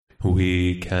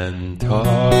We can talk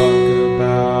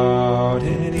about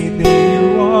anything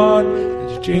you want.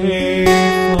 It's Jay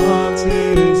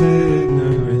Flounce's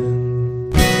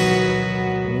Ignorance.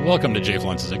 Welcome to Jay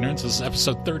Flounce's Ignorance. This is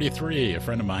episode 33. A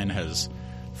friend of mine has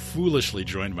foolishly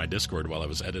joined my Discord while I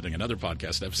was editing another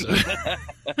podcast episode.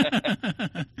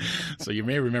 So you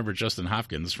may remember Justin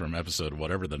Hopkins from episode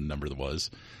whatever the number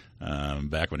was,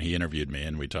 back when he interviewed me,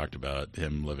 and we talked about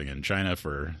him living in China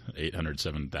for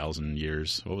 807,000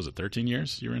 years. What was it, 13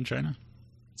 years you were in China?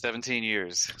 17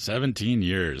 years. 17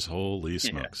 years. Holy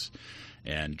smokes.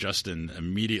 Yeah. And Justin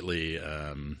immediately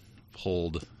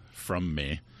pulled from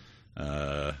me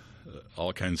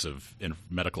all kinds of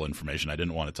medical information. I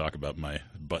didn't want to talk about my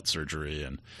butt surgery,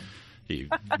 and he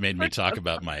made me talk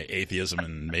about my atheism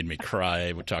and made me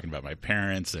cry. We're talking about my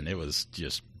parents, and it was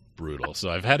just brutal. So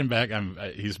I've had him back.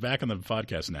 He's back on the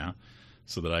podcast now,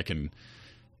 so that I can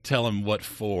tell him what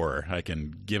for. I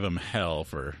can give him hell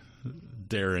for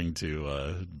daring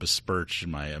to besmirch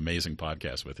my amazing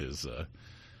podcast with his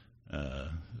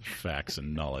facts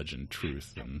and knowledge and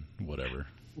truth and whatever.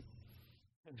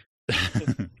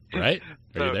 Right?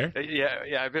 Are you there?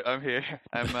 Yeah, I'm here.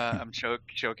 I'm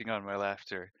choking on my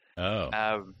laughter.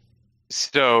 Oh.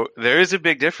 So there is a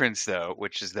big difference, though,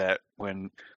 which is that when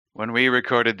we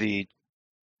recorded the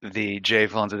Jay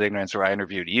Flounce's Ignorance, where I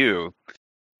interviewed you,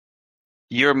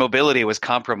 your mobility was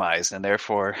compromised, and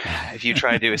therefore, if you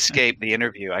tried to escape the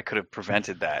interview, I could have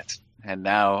prevented that. And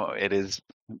now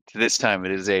this time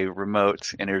it is a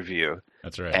remote interview.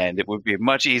 That's right. And it would be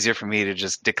much easier for me to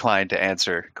just decline to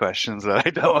answer questions that I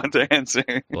don't want to answer.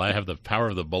 Well, I have the power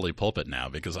of the bully pulpit now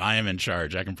because I am in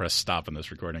charge. I can press stop on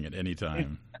this recording at any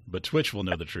time. But Twitch will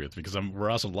know the truth because we're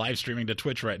also live streaming to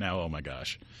Twitch right now. Oh my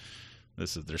gosh.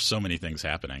 There's so many things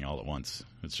happening all at once.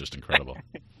 It's just incredible.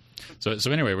 So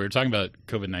anyway, we were talking about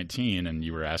COVID-19, and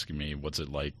you were asking me what's it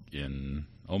like in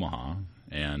Omaha,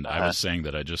 and I was saying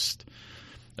that I just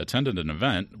attended an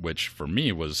event which for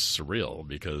me was surreal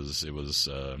because it was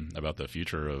about the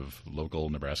future of local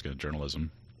Nebraska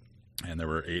journalism, and there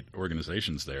were 8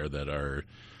 organizations there that are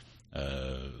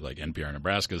like NPR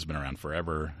Nebraska has been around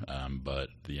forever, but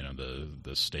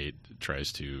the state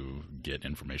tries to get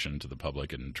information to the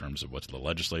public in terms of what the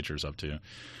legislature is up to.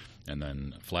 And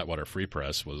then Flatwater Free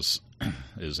Press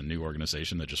is a new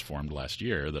organization that just formed last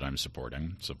year that I'm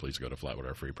supporting. So please go to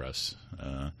Flatwater Free Press.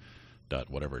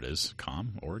 Whatever it is,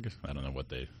 org. I don't know what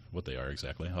they are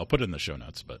exactly. I'll put it in the show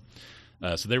notes. But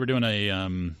so they were doing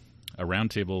a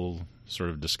roundtable sort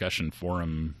of discussion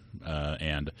forum,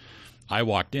 and I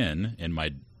walked in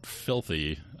my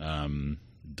filthy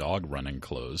dog running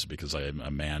clothes because I am a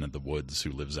man in the woods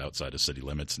who lives outside of city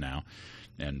limits now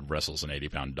and wrestles an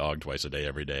 80-pound dog twice a day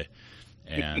every day.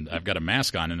 And I've got a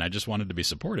mask on, and I just wanted to be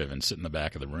supportive and sit in the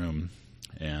back of the room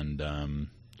and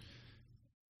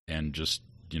just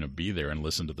be there and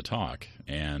listen to the talk.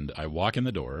 And I walk in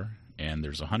the door, and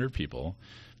there's 100 people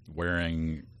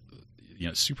wearing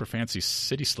super fancy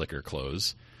city slicker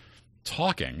clothes,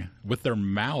 talking with their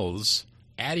mouths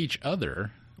at each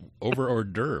other over hors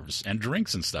d'oeuvres and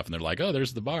drinks and stuff. And they're like, "Oh,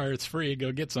 there's the bar; it's free.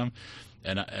 Go get some."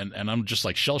 And I'm just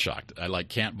like shell shocked. I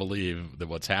can't believe that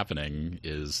what's happening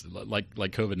is like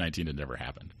COVID-19 had never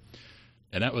happened.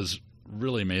 And that was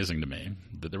really amazing to me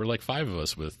that there were like 5 of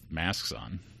us with masks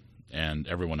on, and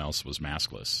everyone else was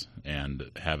maskless and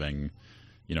having,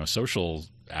 social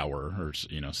hour or,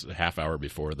 half hour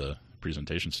before the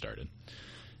presentation started.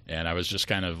 And I was just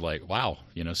kind of like, wow,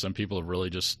 some people have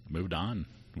really just moved on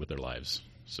with their lives.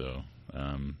 So,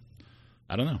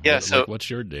 I don't know. Yeah. What's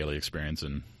your daily experience?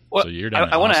 And well, so you're down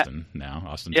in Austin now,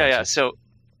 Austin, yeah, Texas. Yeah. So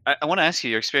I want to ask you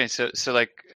your experience. So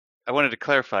like, I wanted to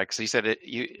clarify because you said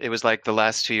it was like the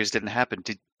last 2 years didn't happen.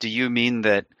 Do you mean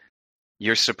that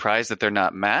you're surprised that they're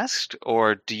not masked,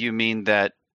 or do you mean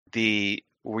that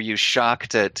were you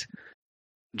shocked at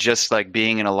just like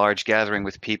being in a large gathering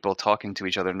with people talking to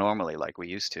each other normally like we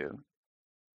used to?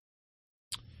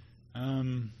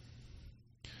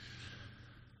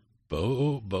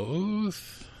 Both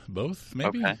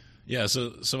maybe. Okay. Yeah. So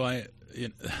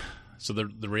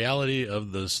the reality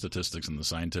of the statistics and the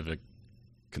scientific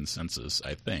consensus,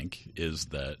 I think, is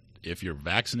that if you're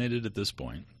vaccinated at this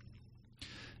point,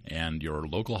 and your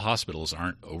local hospitals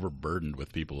aren't overburdened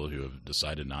with people who have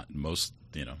decided not,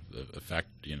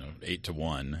 8 to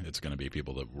 1, it's going to be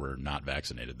people that were not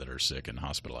vaccinated that are sick and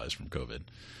hospitalized from COVID.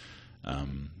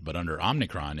 But under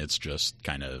Omicron, it's just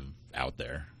kind of out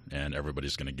there, and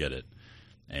everybody's going to get it,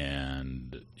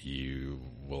 and you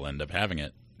will end up having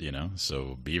it.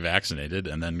 So be vaccinated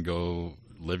and then go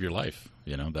live your life.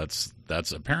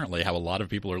 That's apparently how a lot of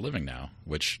people are living now,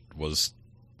 which was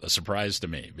a surprise to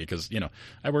me because,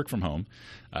 I work from home.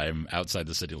 I'm outside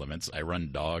the city limits. I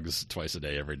run dogs twice a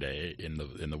day, every day in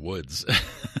the woods,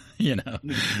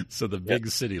 So the big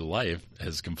city life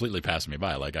has completely passed me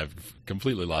by. Like I've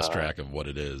completely lost track of what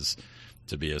it is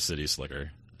to be a city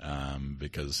slicker.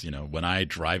 Because, when I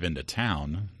drive into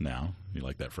town now, you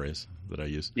like that phrase that I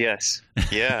use? Yes.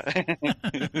 Yeah.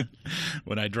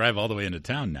 When I drive all the way into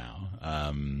town now,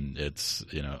 it's,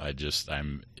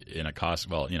 I'm in a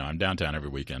I'm downtown every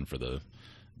weekend for the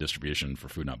distribution for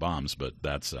Food Not Bombs, but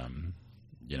that's,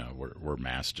 we're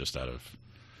masked just out of,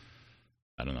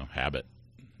 I don't know, habit.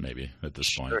 Maybe at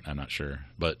this point, I'm not sure.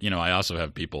 But, I also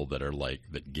have people that are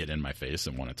that get in my face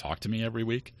and want to talk to me every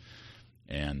week.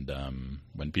 And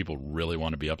when people really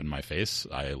want to be up in my face,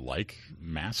 I like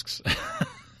masks.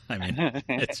 I mean,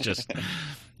 it's just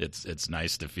it's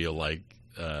nice to feel like,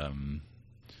 I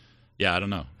don't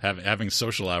know, having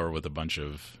social hour with a bunch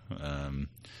of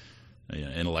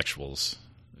intellectuals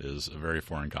is a very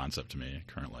foreign concept to me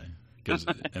currently. Because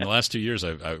in the last 2 years,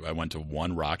 I went to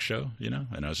one rock show,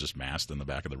 and I was just masked in the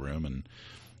back of the room, and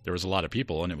there was a lot of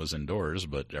people, and it was indoors,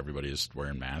 but everybody's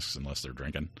wearing masks unless they're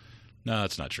drinking. No,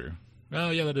 that's not true. Oh,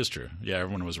 yeah, that is true. Yeah,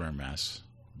 everyone was wearing masks,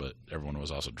 but everyone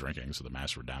was also drinking, so the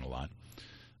masks were down a lot.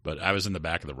 But I was in the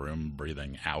back of the room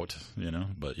breathing out,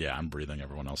 But, yeah, I'm breathing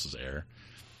everyone else's air.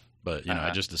 But,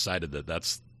 I just decided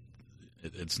that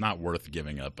it's not worth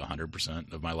giving up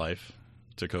 100% of my life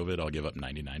to COVID. I'll give up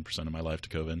 99% of my life to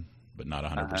COVID, but not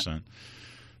 100%.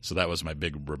 So that was my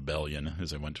big rebellion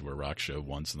as I went to a rock show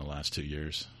once in the last 2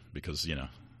 years because,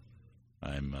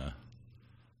 I'm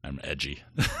edgy.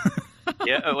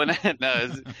 Yeah.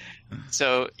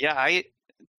 So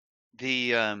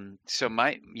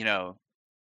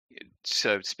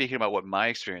so speaking about what my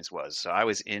experience was, so I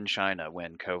was in China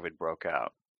when COVID broke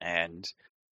out, and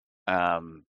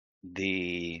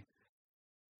their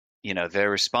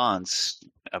response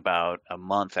about a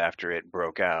month after it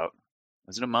broke out,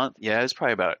 was it a month? Yeah, it was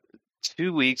probably about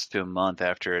 2 weeks to a month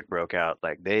after it broke out.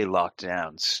 Like they locked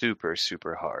down super,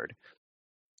 super hard.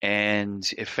 And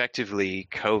effectively,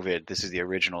 COVID, this is the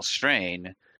original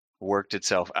strain, worked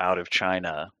itself out of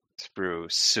China through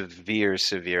severe,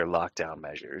 severe lockdown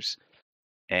measures.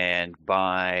 And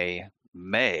by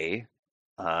May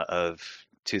of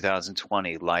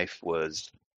 2020, life was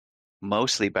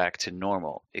mostly back to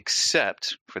normal,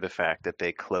 except for the fact that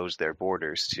they closed their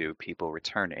borders to people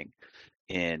returning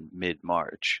in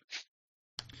mid-March.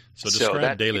 So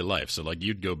describe daily life. So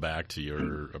you'd go back to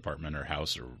your apartment or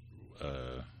house or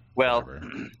whatever,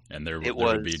 and there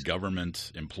would be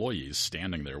government employees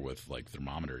standing there with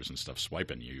thermometers and stuff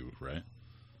swiping you, right?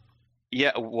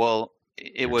 Yeah, well,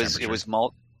 it was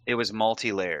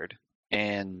multi-layered,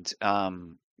 and now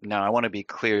I want to be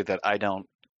clear that I'm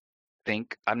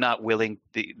not willing.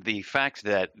 The fact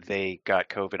that they got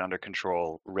COVID under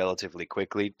control relatively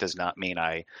quickly does not mean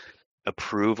I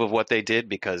approve of what they did,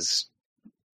 because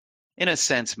in a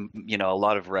sense, a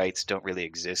lot of rights don't really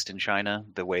exist in China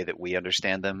the way that we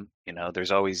understand them.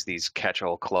 There's always these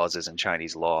catch-all clauses in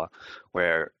Chinese law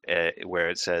where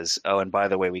it says, oh, and by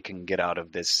the way, we can get out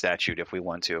of this statute if we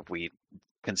want to, if we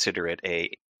consider it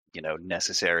a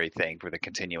necessary thing for the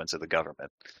continuance of the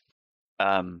government.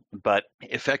 But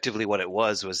effectively what it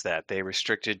was that they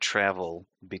restricted travel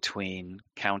between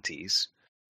counties,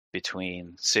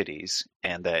 between cities,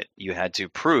 and that you had to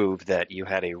prove that you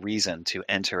had a reason to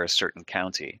enter a certain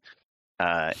county.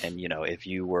 And, if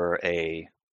you were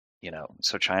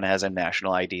so China has a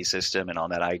national ID system, and on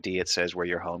that ID it says where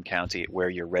your home county, where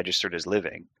you're registered as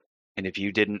living. And if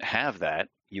you didn't have that,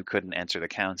 you couldn't enter the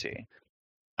county.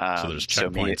 So there's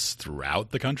checkpoints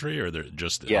throughout the country, or they're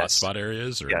just hotspot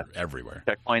areas, or everywhere?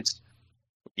 Checkpoints,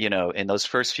 in those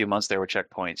first few months, there were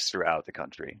checkpoints throughout the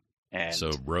country. And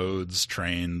so roads,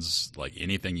 trains,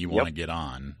 anything you want to get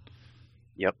on.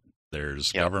 Yep.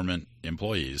 There's government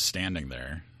employees standing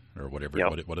there, or whatever.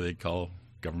 Yep. What do they call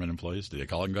government employees? Do they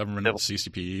call them government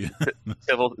CCP?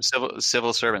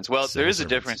 Civil servants. Well, there is a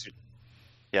difference.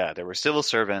 Yeah, there were civil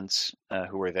servants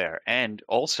who were there, and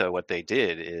also what they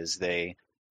did is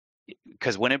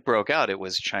because when it broke out, it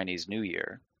was Chinese New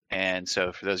Year, and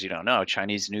so for those who don't know,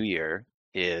 Chinese New Year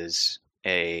is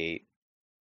a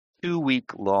 2 to 3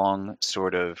 week long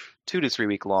sort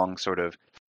of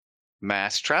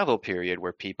mass travel period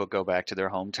where people go back to their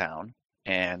hometown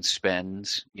and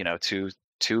spend,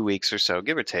 2 weeks or so,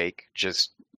 give or take,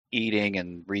 just eating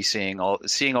and seeing all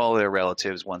their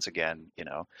relatives once again,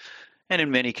 and in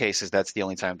many cases, that's the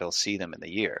only time they'll see them in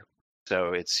the year.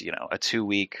 So it's, a 2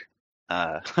 week,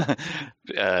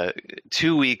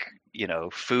 2 week,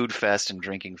 food fest and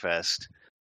drinking fest.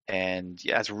 And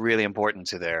yeah, it's really important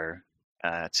to their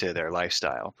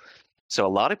lifestyle. So a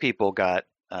lot of people got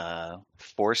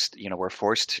were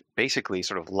forced, basically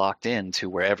sort of locked in to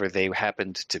wherever they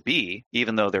happened to be,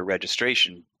 even though their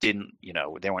registration didn't,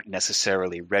 they weren't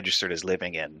necessarily registered as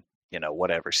living in,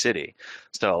 whatever city.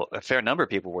 So a fair number of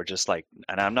people were just like,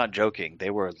 and I'm not joking, they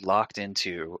were locked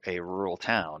into a rural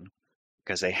town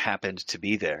because they happened to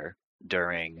be there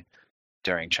during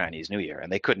Chinese New Year,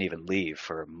 and they couldn't even leave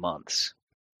for months.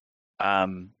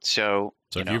 So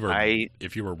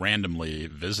if you were randomly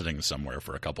visiting somewhere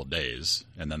for a couple of days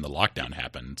and then the lockdown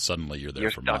happened, suddenly you're there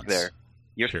for months. There.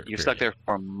 You're stuck there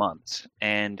for months,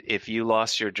 and if you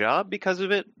lost your job because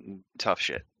of it, tough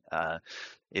shit.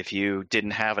 If you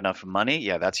didn't have enough money,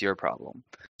 yeah, that's your problem.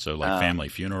 So like family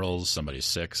funerals, somebody's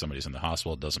sick, somebody's in the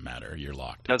hospital, it doesn't matter. You're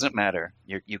locked. Doesn't matter.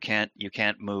 You can't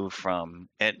move from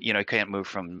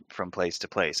place to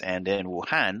place. And in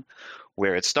Wuhan,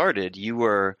 where it started, you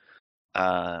were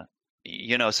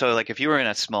so like if you were in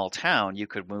a small town, you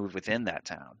could move within that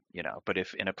town, but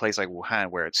if in a place like Wuhan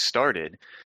where it started,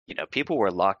 people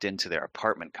were locked into their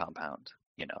apartment compound,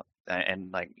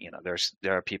 and like,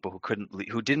 there are people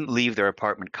who didn't leave their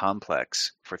apartment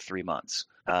complex for 3 months.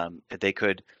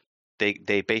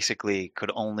 They basically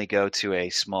could only go to a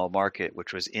small market,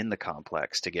 which was in the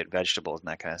complex, to get vegetables and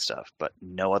that kind of stuff, but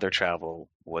no other travel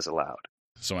was allowed.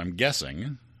 So I'm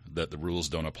guessing that the rules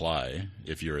don't apply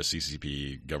if you're a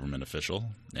CCP government official,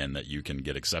 and that you can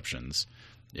get exceptions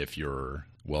if you're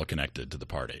well connected to the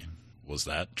party. Was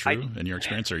that true in your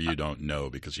experience, or you don't know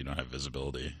because you don't have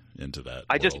visibility into that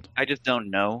world? I just don't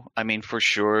know. I mean, for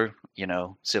sure,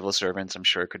 civil servants, I'm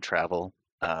sure, could travel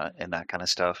and that kind of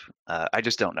stuff. I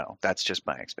just don't know. That's just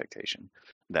my expectation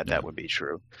that would be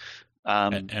true.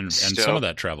 And some of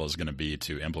that travel is going to be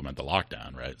to implement the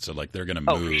lockdown, right? So like they're going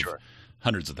to move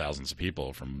hundreds of thousands of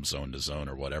people from zone to zone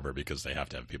or whatever, because they have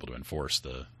to have people to enforce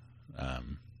the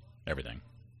everything.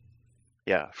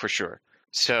 Yeah, for sure.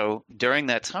 So during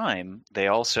that time, they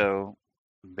also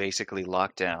basically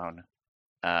locked down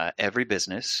every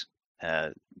business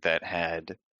that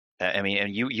had. And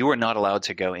you were not allowed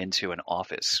to go into an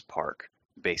office park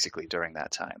basically during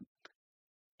that time,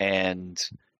 and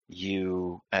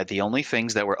the only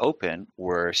things that were open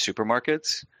were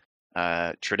supermarkets,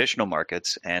 traditional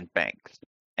markets, and banks,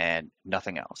 and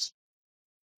nothing else.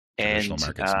 Traditional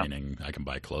markets meaning I can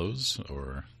buy clothes,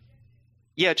 or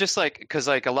yeah, just like, because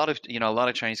like a lot of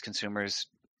Chinese consumers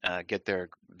get their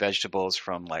vegetables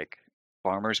from like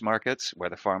farmers markets, where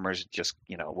the farmers just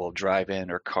will drive in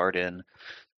or cart in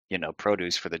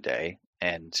produce for the day,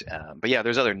 and but yeah,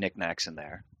 there's other knickknacks in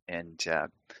there, and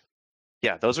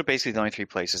yeah, those are basically the only 3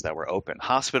 places that were open.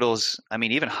 Hospitals,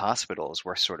 even hospitals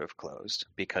were sort of closed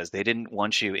because they didn't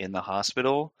want you in the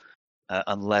hospital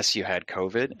unless you had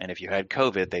COVID. And if you had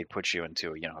COVID, they'd put you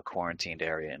into a quarantined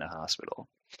area in a hospital.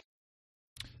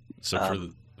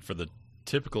 So for the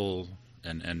typical,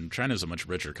 and China's a much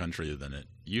richer country than it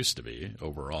used to be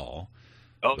overall.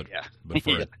 Oh, but, yeah. But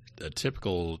for a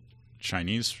typical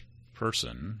Chinese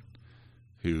person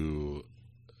who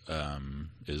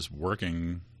is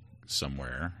working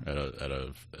somewhere at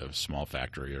a small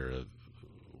factory or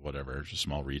whatever, just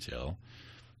small retail,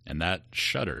 and that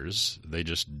shutters, they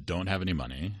just don't have any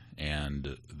money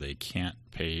and they can't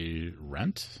pay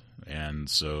rent, and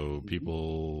so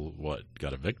people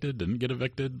got evicted, didn't get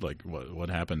evicted, like what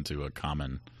happened to a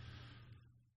common,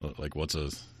 like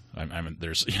there's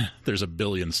a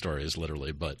billion stories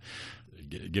literally, but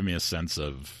give me a sense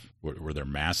of, were there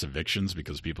mass evictions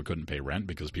because people couldn't pay rent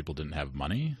because people didn't have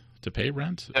money to pay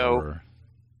rent? So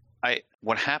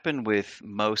what happened was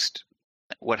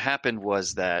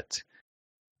that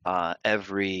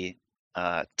every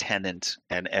tenant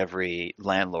and every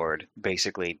landlord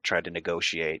basically had to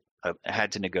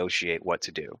negotiate what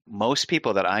to do. Most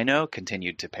people that I know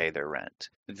continued to pay their rent.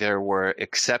 There were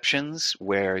exceptions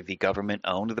where the government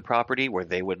owned the property, where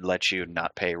they would let you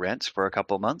not pay rent for a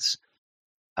couple months.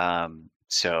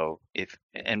 So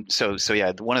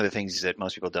yeah, one of the things that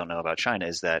most people don't know about China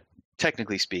is that,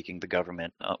 technically speaking, the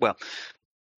government,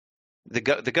 the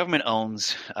government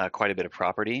owns quite a bit of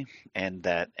property, and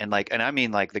I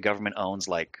mean like the government owns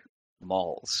like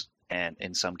malls, and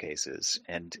in some cases,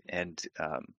 and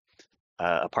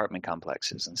apartment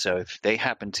complexes. And so if they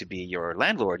happen to be your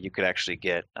landlord, you could actually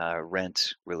get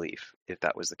rent relief if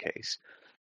that was the case.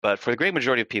 But for the great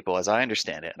majority of people, as I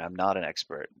understand it, and I'm not an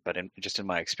expert, but just in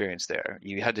my experience there,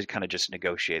 you had to kind of just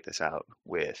negotiate this out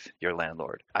with your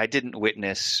landlord. I didn't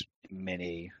witness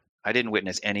any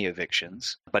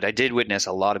evictions, but I did witness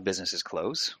a lot of businesses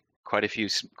close. Quite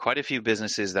a few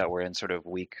businesses that were in sort of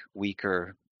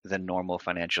weaker than normal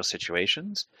financial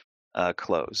situations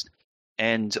closed.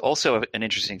 And also an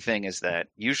interesting thing is that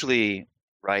usually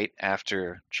right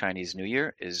after Chinese New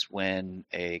Year is when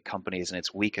a company is in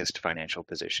its weakest financial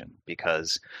position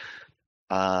because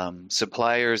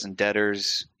suppliers and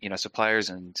debtors, suppliers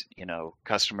and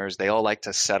customers, they all like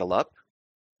to settle up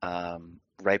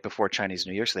right before Chinese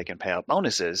New Year so they can pay out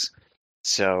bonuses.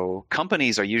 So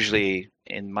companies are usually,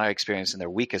 in my experience, in their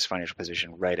weakest financial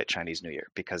position right at Chinese New Year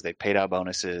because they paid out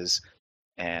bonuses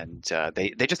and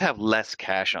they just have less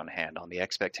cash on hand on the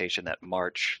expectation that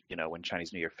March, when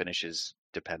Chinese New Year finishes,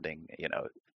 depending,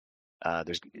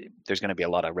 there's going to be a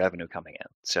lot of revenue coming in.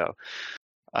 So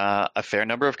a fair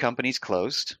number of companies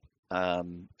closed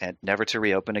and never to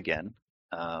reopen again.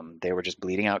 They were just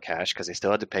bleeding out cash because they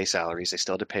still had to pay salaries, they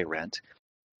still had to pay rent.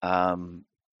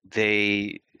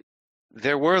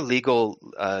 There were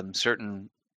certain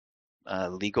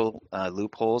legal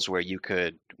loopholes where you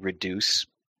could reduce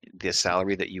the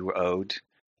salary that you were owed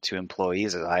to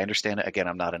employees, as I understand it. Again,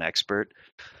 I'm not an expert,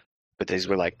 but these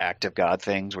were like act of God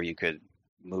things where you could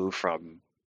move from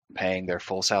paying their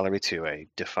full salary to a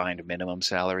defined minimum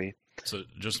salary. So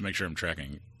just to make sure I'm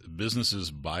tracking,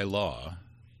 businesses by law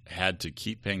had to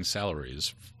keep paying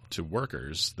salaries to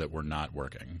workers that were not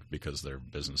working because their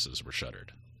businesses were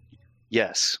shuttered.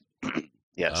 Yes.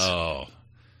 Yes. Oh,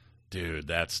 dude,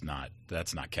 that's not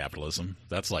capitalism.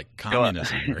 That's like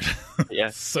communism or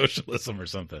socialism or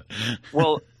something.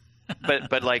 Well,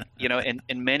 but like, in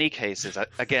many cases,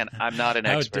 again, I'm not an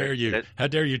expert. How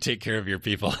dare you take care of your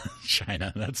people,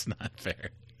 China? That's not fair.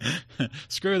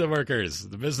 Screw the workers.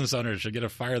 The business owners should get to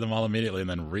fire them all immediately and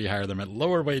then rehire them at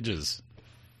lower wages.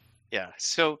 Yeah.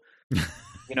 So,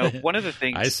 one of the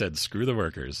things I said, screw the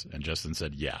workers, and Justin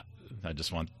said, yeah. I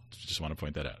just want to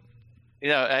point that out.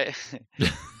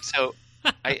 So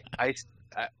I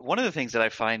one of the things that I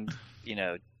find,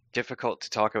 difficult to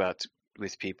talk about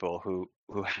with people who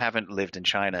haven't lived in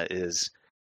China is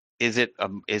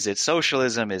it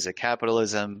socialism? Is it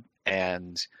capitalism?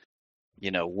 And,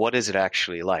 what is it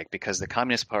actually like? Because the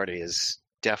Communist Party is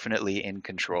definitely in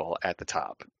control at the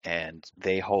top and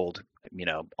they hold,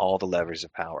 all the levers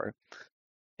of power.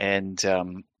 And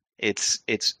it's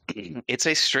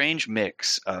a strange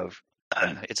mix of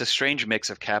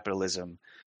capitalism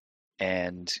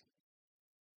and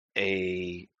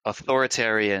a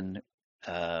authoritarian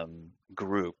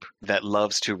group that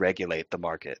loves to regulate the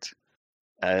market.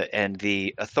 And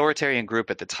the authoritarian group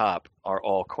at the top are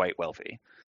all quite wealthy.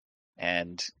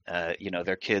 And,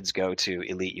 their kids go to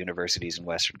elite universities in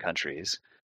Western countries,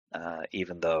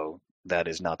 even though that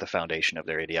is not the foundation of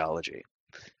their ideology.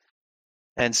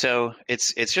 And so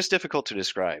it's just difficult to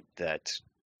describe that,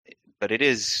 but it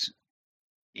is,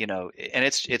 and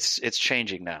it's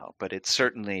changing now, but it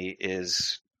certainly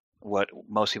is what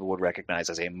most people would recognize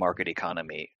as a market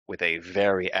economy with a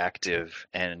very active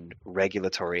and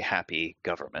regulatory happy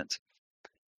government.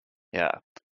 Yeah.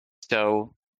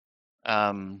 So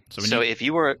if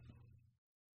you were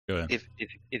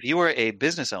if you were a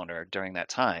business owner during that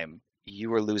time, you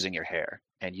were losing your hair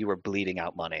and you were bleeding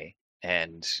out money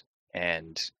and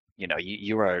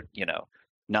you are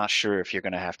not sure if you're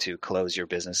going to have to close your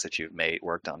business that you've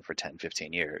worked on for 10,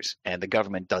 15 years. And the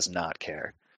government does not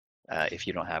care if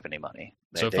you don't have any money.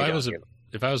 So if I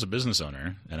was a business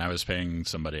owner and I was paying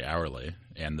somebody hourly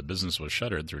and the business was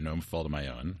shuttered through no fault of my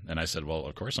own, and I said, well,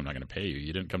 of course I'm not going to pay you.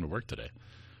 You didn't come to work today.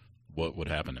 What would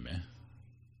happen to me?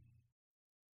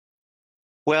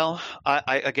 Well,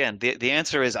 again, the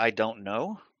answer is I don't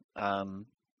know.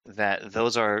 That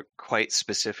those are quite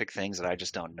specific things that I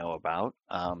just don't know about.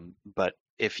 But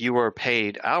if you were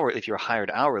if you were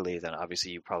hired hourly, then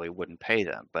obviously you probably wouldn't pay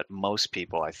them. But most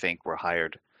people, I think, were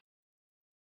hired,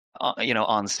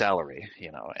 on salary,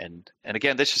 and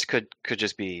again, this just could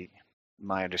just be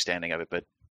my understanding of it. But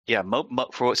yeah,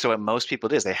 so what most people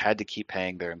did is they had to keep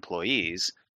paying their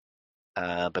employees,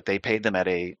 but they paid them at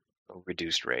a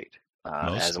reduced rate.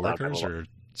 Most workers or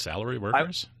salary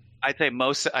workers? I'd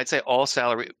say all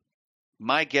salary.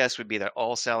 My guess would be that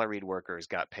all salaried workers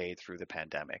got paid through the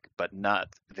pandemic, but not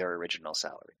their original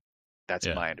salary. That's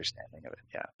my understanding of it.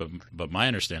 Yeah. But my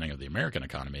understanding of the American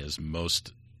economy is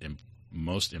most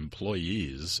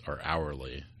employees are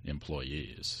hourly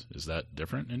employees. Is that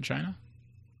different in China?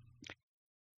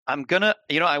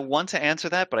 I want to answer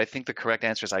that, but I think the correct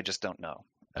answer is I just don't know.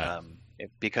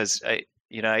 Because I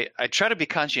try to be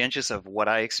conscientious of what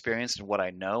I experienced and what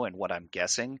I know and what I'm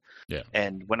guessing. Yeah.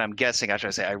 And when I'm guessing, I try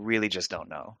to say I really just don't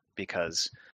know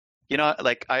because,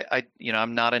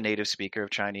 I'm not a native speaker of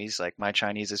Chinese. Like my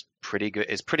Chinese is pretty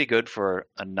good for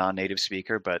a non-native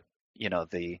speaker, but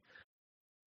the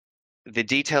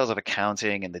details of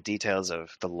accounting and the details of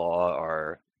the law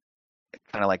are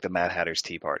kind of like the Mad Hatter's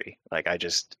Tea Party. Like I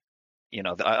just,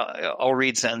 I'll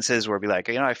read sentences where I'll be like,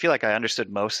 I feel like I understood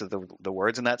most of the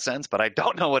words in that sentence, but I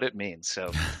don't know what it means.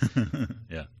 So,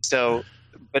 Yeah.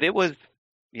 But it was,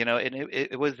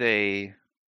 it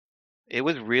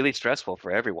was really stressful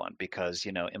for everyone because,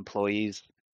 employees,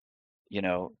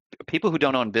 people who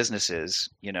don't own businesses,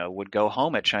 would go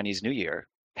home at Chinese New Year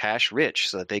cash rich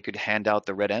so that they could hand out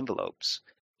the red envelopes,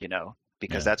 because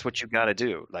Yeah. that's what you've got to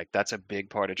do. Like that's a big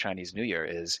part of Chinese New Year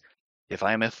is if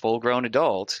I am a full grown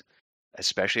adult,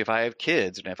 especially if I have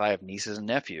kids and if I have nieces and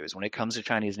nephews, when it comes to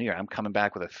Chinese New Year, I'm coming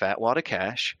back with a fat wad of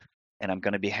cash and I'm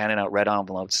going to be handing out red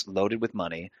envelopes loaded with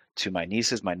money to my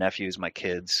nieces, my nephews, my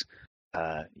kids,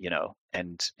 and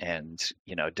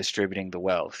distributing the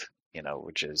wealth,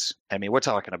 which is, I mean, we're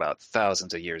talking about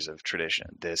thousands of years of tradition.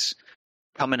 This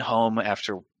coming home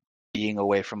after being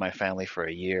away from my family for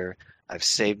a year, I've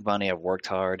saved money, I've worked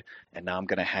hard, and now I'm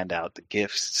going to hand out the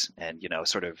gifts and,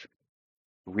 sort of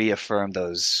reaffirm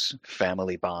those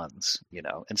family bonds,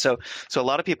 And so a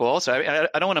lot of people also, I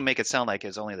don't want to make it sound like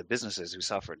it's only the businesses who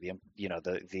suffered.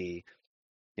 The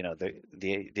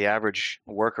average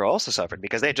worker also suffered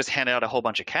because they just handed out a whole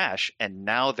bunch of cash and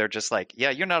now they're just like, yeah,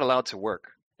 you're not allowed to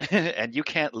work and you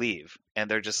can't leave. And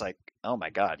they're just like, oh my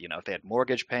God, if they had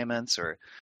mortgage payments or,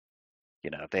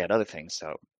 if they had other things.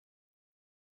 So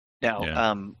now,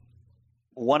 Yeah.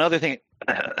 one other thing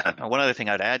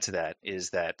I'd add to that is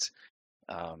that,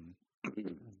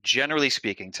 generally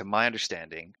speaking, to my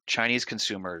understanding,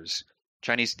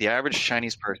 the average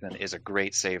Chinese person is a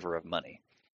great saver of money.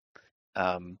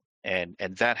 And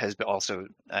that has been also,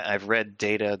 I've read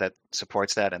data that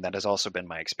supports that, and that has also been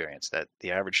my experience that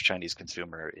the average Chinese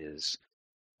consumer is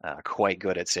quite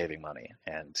good at saving money.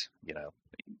 And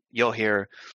you'll hear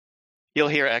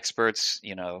experts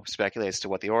speculate as to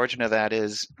what the origin of that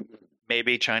is.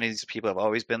 Maybe Chinese people have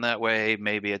always been that way.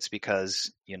 Maybe it's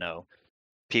because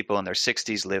people in their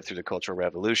 60s lived through the Cultural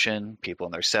Revolution. People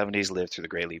in their 70s lived through the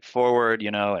Great Leap Forward.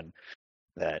 And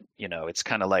that it's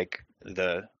kind of like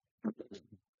the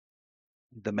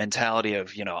mentality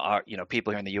of our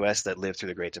people here in the U.S. that lived through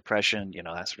the Great Depression,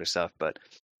 that sort of stuff. But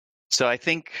so I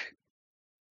think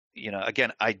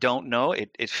again, I don't know.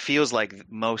 It feels like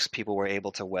most people were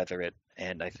able to weather it,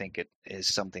 and I think it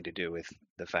is something to do with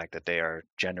the fact that they are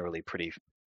generally pretty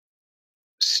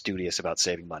studious about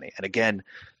saving money. And again,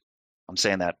 I'm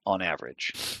saying that on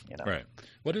average. Right.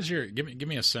 What is your give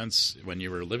me a sense when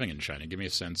you were living in China? Give me a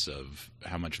sense of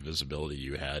how much visibility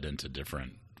you had into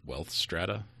different wealth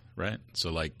strata. Right.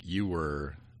 So like you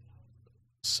were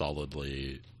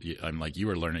solidly, you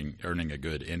were earning a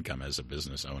good income as a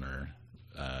business owner,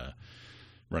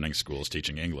 running schools,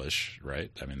 teaching English. Right.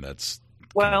 I mean, that's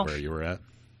kind of where you were at.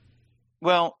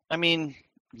 Well, I mean,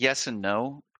 yes and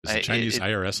no. Is the Chinese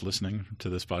IRS listening to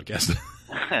this podcast?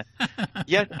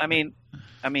 Yeah, I mean,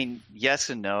 yes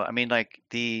and no. I mean, like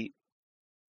I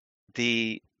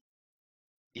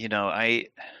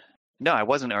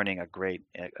wasn't earning a great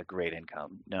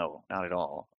income. No, not at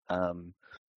all.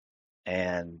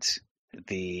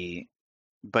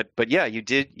 But yeah, you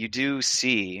do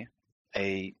see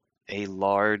a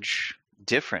large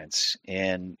difference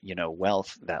in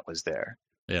wealth that was there.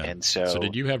 Yeah. And so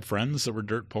did you have friends that were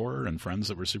dirt poor and friends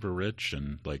that were super rich,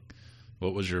 and like,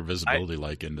 what was your visibility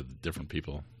like into the different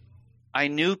people? I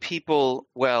knew people.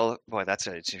 Well, boy, that's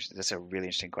a really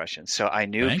interesting question. So I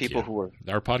knew people who were.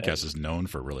 Our podcast is known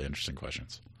for really interesting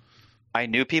questions. I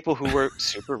knew people who were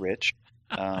super rich.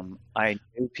 I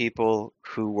knew people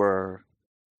who were,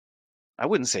 I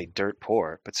wouldn't say dirt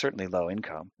poor, but certainly low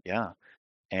income. Yeah,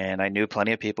 and I knew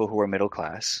plenty of people who were middle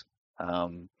class.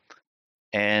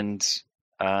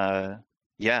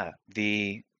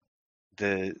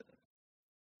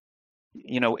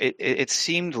 It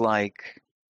seemed like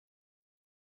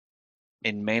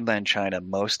in mainland China,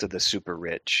 most of the super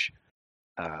rich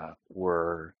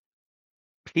were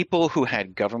people who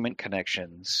had government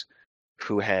connections,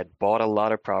 who had bought a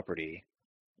lot of property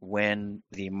when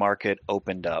the market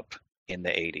opened up in the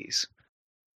 80s.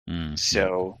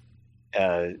 So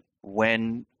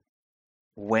when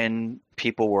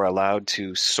people were allowed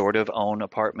to sort of own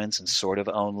apartments and sort of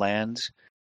own land,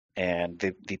 and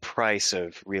the price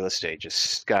of real estate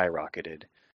just skyrocketed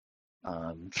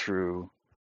through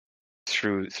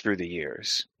the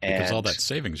years. Because all that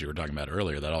savings you were talking about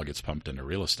earlier, that all gets pumped into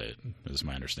real estate, is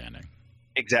my understanding.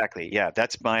 Exactly. Yeah,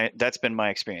 that's been my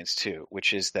experience too,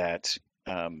 which is that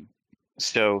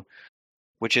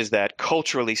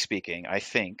culturally speaking, I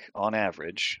think on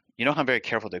average, I'm very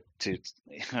careful to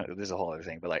there's a whole other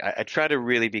thing, but like I try to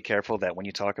really be careful that when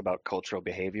you talk about cultural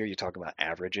behavior, you talk about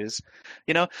averages,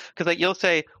 because like you'll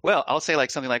say, well, I'll say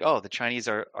like something like, oh, the Chinese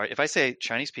are if I say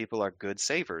Chinese people are good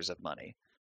savers of money,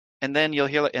 and then you'll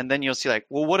hear, and then you'll see like,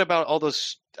 well, what about all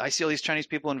those? I see all these Chinese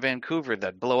people in Vancouver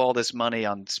that blow all this money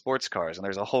on sports cars, and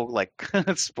there's a whole like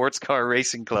sports car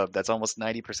racing club that's almost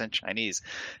 90% Chinese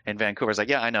in Vancouver. It's like,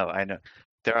 yeah, I know.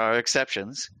 There are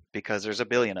exceptions because there's a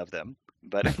billion of them,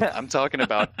 but I'm talking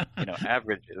about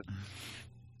averages.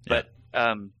 Yeah. But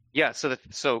yeah,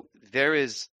 so there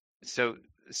is so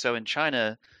in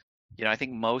China, I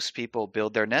think most people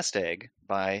build their nest egg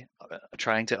by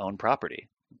trying to own property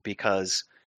because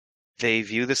they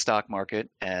view the stock market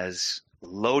as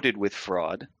loaded with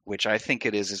fraud, which I think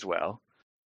it is as well,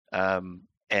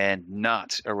 and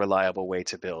not a reliable way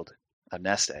to build a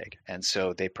nest egg. And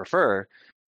so they prefer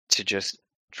to just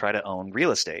try to own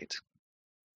real estate.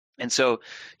 And so,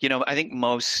 I think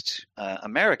most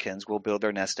Americans will build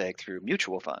their nest egg through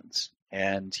mutual funds.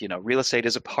 And, real estate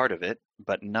is a part of it,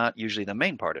 but not usually the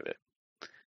main part of it.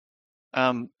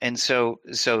 And so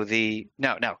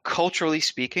now culturally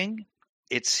speaking,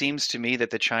 it seems to me that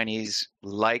the Chinese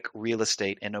like real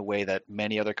estate in a way that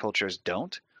many other cultures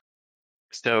don't.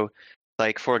 So,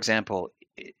 like, for example,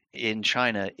 in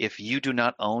China, if you do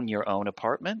not own your own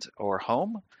apartment or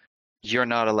home, you're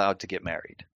not allowed to get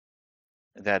married.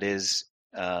 That is,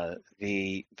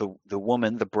 the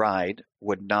woman, the bride,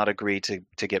 would not agree to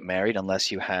get married unless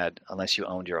you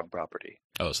owned your own property.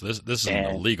 Oh, so this isn't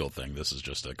a legal thing. This is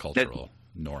just a cultural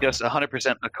norm. Just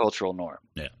 100% a cultural norm.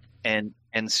 Yeah.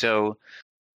 And so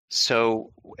you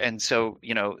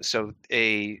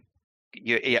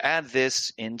add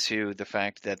this into the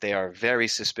fact that they are very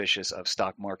suspicious of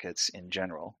stock markets in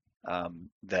general. And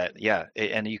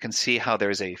you can see how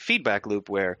there's a feedback loop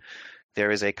where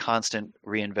there is a constant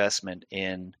reinvestment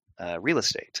in real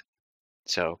estate.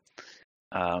 So,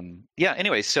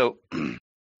 anyway, so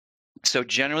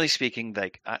generally speaking,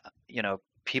 like,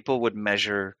 people would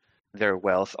measure their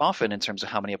wealth often in terms of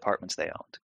how many apartments they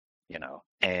owned,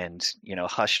 and,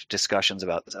 hushed discussions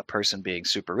about a person being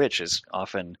super rich is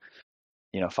often,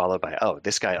 followed by, oh,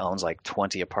 this guy owns like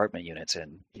 20 apartment units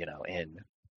in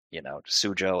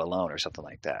Suzhou alone or something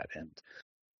like that. And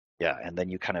then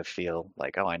you kind of feel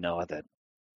like, oh, I know that,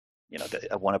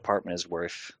 that one apartment is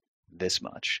worth this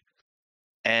much.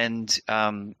 And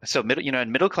so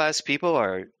middle class people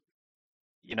are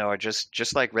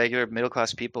just like regular middle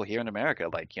class people here in America.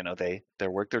 Like, they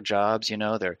work their jobs,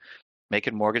 they're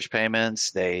making mortgage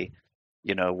payments, they,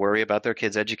 worry about their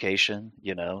kids' education,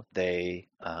 they're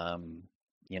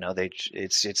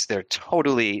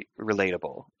totally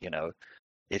relatable,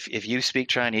 If you speak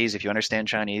Chinese, if you understand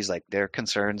Chinese, like, their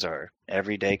concerns are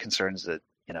everyday concerns that,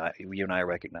 you and I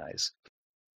recognize.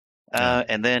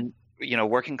 And then,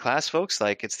 working class folks,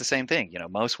 like, it's the same thing.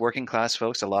 Most working class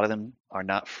folks, a lot of them are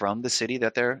not from the city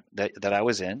that I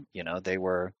was in. They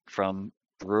were from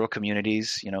rural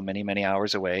communities, many, many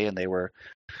hours away, and they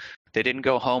didn't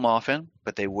go home often,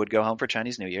 but they would go home for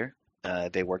Chinese New Year.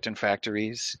 They worked in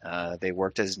factories. They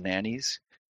worked as nannies.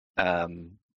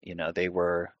 They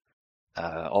were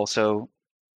also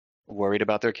worried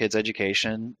about their kids'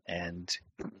 education and,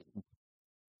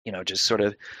 just sort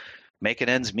of making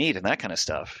ends meet and that kind of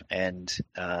stuff. So,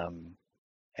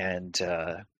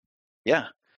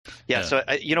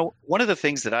 one of the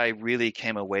things that I really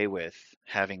came away with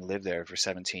having lived there for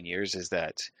 17 years is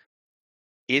that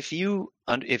if you're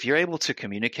able to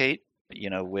communicate,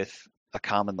 with a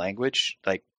common language,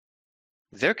 like,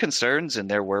 their concerns and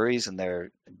their worries and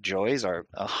their joys are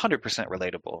 100%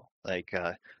 relatable. Like,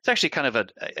 it's actually kind of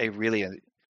a really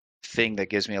thing that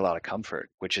gives me a lot of comfort,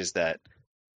 which is that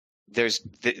there's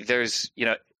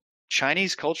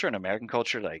Chinese culture and American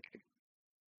culture, like,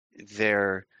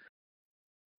 they're,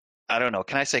 I don't know,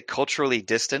 can I say culturally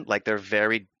distant? Like, they're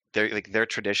like, their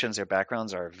traditions, their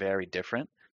backgrounds are very different.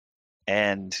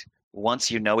 And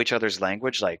once you know each other's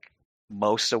language, like,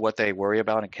 most of what they worry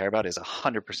about and care about is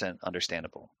 100%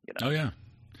 understandable. Oh yeah.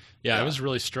 I was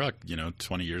really struck,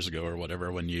 20 years ago or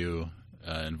whatever, when you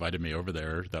invited me over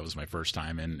there. That was my first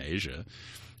time in Asia,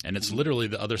 and it's literally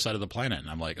the other side of the planet. And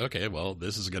I'm like, okay, well,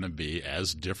 this is going to be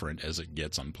as different as it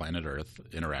gets on planet Earth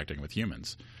interacting with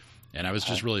humans. And I was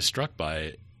just really struck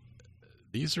by,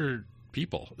 these are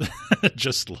people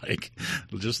just like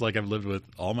I've lived with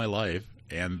all my life,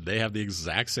 and they have the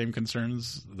exact same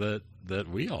concerns that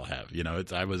we all have.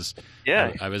 I was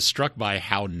struck by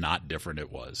how not different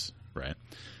it was. Right.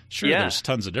 Sure. Yeah. There's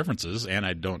tons of differences, and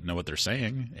I don't know what they're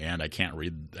saying, and I can't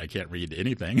read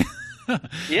anything.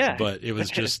 Yeah. But it was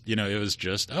just,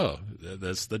 oh,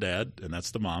 that's the dad and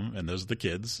that's the mom and those are the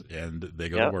kids, and they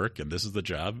go to work, and this is the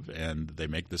job, and they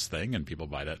make this thing, and people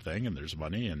buy that thing, and there's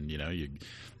money, and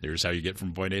here's how you get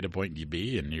from point A to point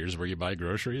B, and here's where you buy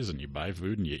groceries, and you buy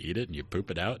food, and you eat it, and you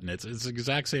poop it out, and it's the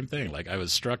exact same thing. Like, I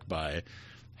was struck by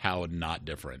how not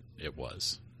different it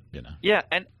was. You know. Yeah,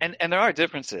 and there are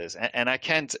differences, and I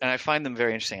find them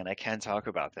very interesting, and I can talk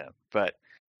about them. But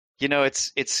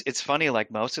it's funny.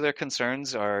 Like most of their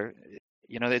concerns are,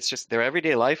 it's just their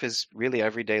everyday life is really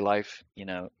everyday life.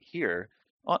 Here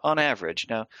on average.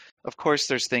 Now, of course,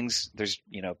 there's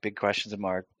big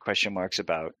question marks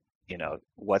about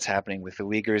what's happening with the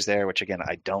Uyghurs there, which again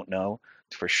I don't know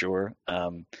for sure.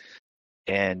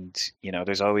 And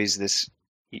there's always this,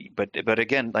 but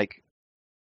again, like.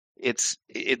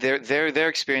 Their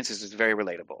experiences is very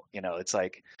relatable. It's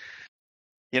like,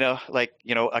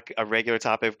 a regular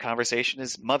topic of conversation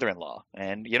is mother-in-law,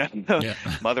 and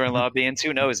mother-in-law being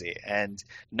too nosy, and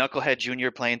Knucklehead Jr.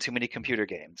 playing too many computer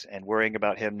games and worrying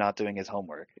about him not doing his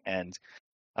homework, and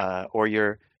or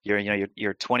your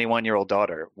 21-year-old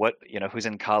daughter, who's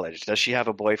in college, does she have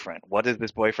a boyfriend? What is this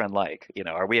boyfriend like?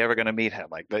 Are we ever going to meet him?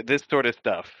 Like this sort of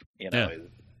stuff. This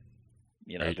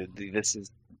is.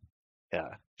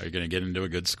 Yeah. Are you going to get into a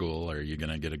good school? Are you going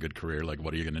to get a good career? Like,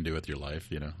 what are you going to do with your life?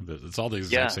 It's all the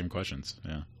exact same questions.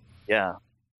 Yeah. Yeah.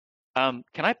 Can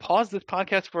I pause this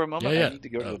podcast for a moment? Yeah. I need to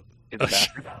go to the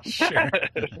bathroom. Sure.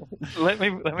 Let me.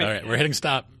 All right, we're hitting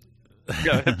stop.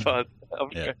 Go ahead, pause. I'll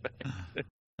be right back.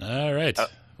 All right.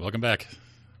 Welcome back.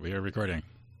 We are recording.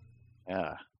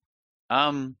 Yeah.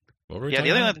 What were we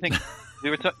talking the about? other thing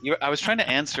I was trying to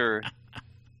answer.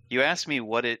 You asked me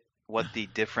what the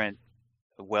different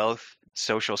wealth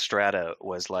social strata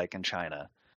was like in China,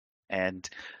 and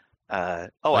your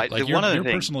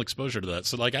personal exposure to that.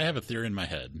 So like I have a theory in my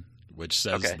head which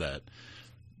says that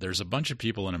there's a bunch of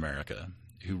people in America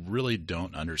who really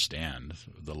don't understand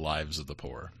the lives of the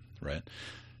poor, right?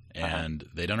 And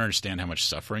they don't understand how much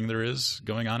suffering there is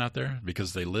going on out there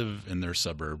because they live in their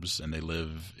suburbs and they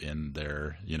live in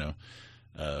their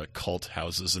cult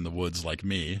houses in the woods like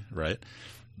me, right?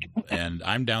 And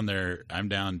I'm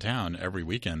downtown every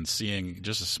weekend seeing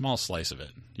just a small slice of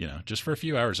it, just for a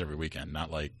few hours every weekend,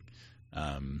 not like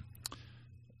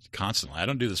constantly. I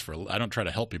don't do this I don't try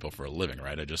to help people for a living,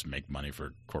 right? I just make money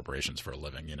for corporations for a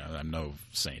living, I'm no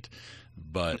saint.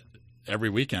 But every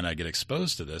weekend I get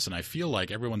exposed to this and I feel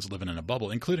like everyone's living in a bubble,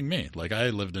 including me. Like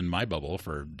I lived in my bubble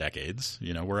for decades,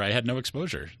 where I had no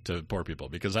exposure to poor people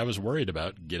because I was worried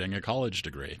about getting a college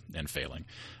degree and failing.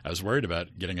 I was worried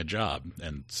about getting a job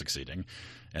and succeeding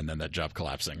and then that job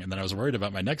collapsing. And then I was worried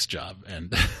about my next job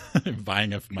and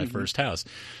buying my first house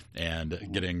and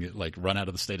getting like run out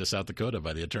of the state of South Dakota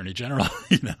by the Attorney General,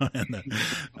 and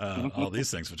then, all these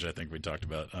things, which I think we talked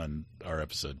about on our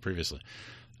episode previously.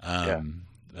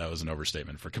 That was an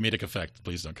overstatement. For comedic effect,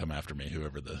 please don't come after me,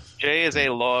 whoever the... Jay is a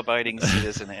law-abiding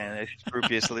citizen and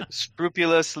a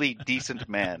scrupulously decent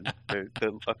man.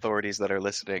 The authorities that are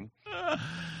listening.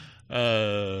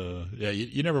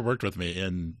 You never worked with me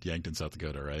in Yankton, South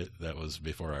Dakota, right? That was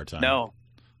before our time. No,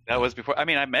 that was before. I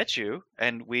mean, I met you,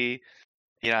 and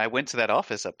I went to that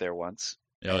office up there once.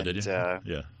 Oh, and, did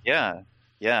you?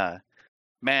 Yeah.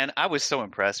 Man, I was so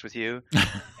impressed with you,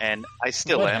 and I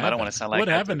still am. Happened? I don't want to sound like what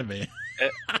happened to me.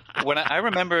 When I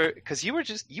remember, because you were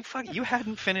you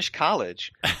hadn't finished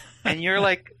college, and you're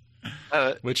like,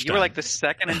 you were like the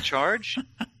second in charge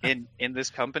in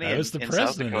this company. I was the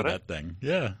president of that thing.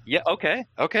 Yeah. Yeah. Okay.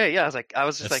 Yeah. I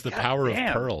was just That's like, the power of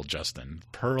damn. Perl, Justin.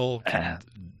 Perl can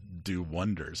do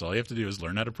wonders. All you have to do is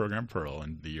learn how to program Perl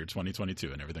in the year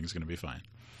 2022, and everything's going to be fine.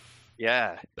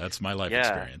 Yeah. That's my life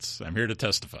experience. I'm here to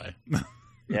testify.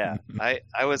 Yeah.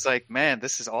 I was like, man,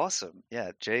 this is awesome.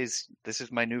 Yeah. This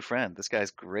is my new friend. This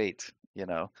guy's great,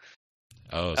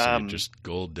 Oh, so you're just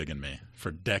gold digging me.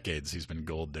 For decades, he's been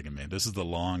gold digging me. This is the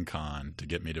long con to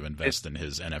get me to invest in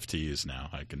his NFTs now,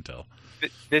 I can tell.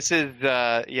 This is,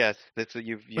 yes,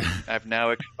 I've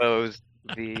now exposed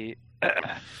the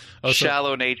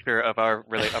shallow nature of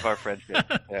our friendship.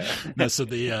 Yeah. No, so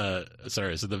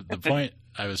the point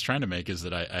I was trying to make is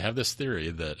that I have this theory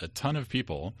that a ton of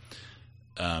people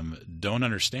don't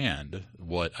understand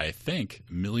what I think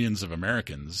millions of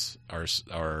Americans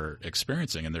are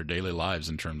experiencing in their daily lives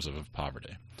in terms of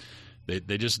poverty.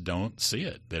 They just don't see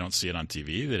it. They don't see it on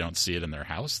TV. They don't see it in their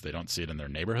house. They don't see it in their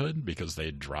neighborhood because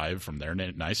they drive from their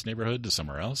nice neighborhood to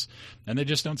somewhere else, and they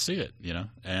just don't see it,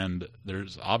 And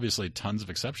there's obviously tons of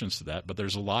exceptions to that, but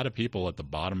there's a lot of people at the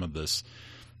bottom of this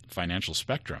financial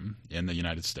spectrum in the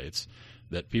United States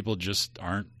that people just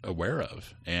aren't aware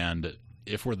of. And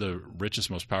if we're the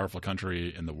richest, most powerful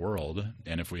country in the world,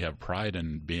 and if we have pride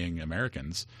in being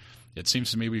Americans, it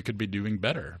seems to me we could be doing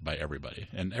better by everybody.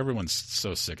 And everyone's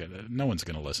so sick of it. No one's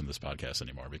going to listen to this podcast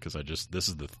anymore because this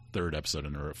is the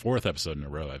fourth episode in a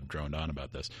row I've droned on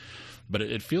about this. But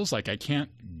it feels like I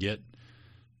can't get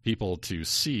people to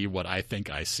see what I think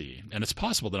I see. And it's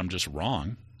possible that I'm just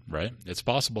wrong. right? It's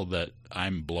possible that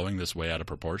I'm blowing this way out of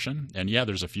proportion. And yeah,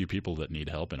 there's a few people that need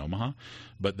help in Omaha,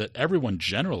 but that everyone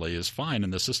generally is fine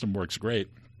and the system works great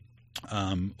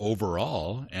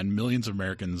overall, and millions of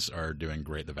Americans are doing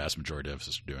great. The vast majority of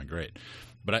us are doing great.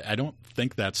 But I don't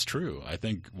think that's true. I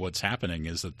think what's happening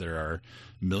is that there are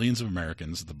millions of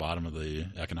Americans at the bottom of the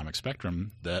economic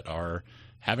spectrum that are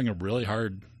having a really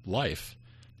hard life,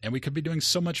 and we could be doing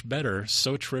so much better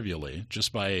so trivially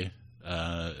just by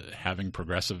having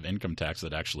progressive income tax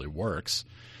that actually works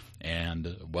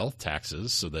and wealth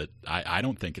taxes, so that I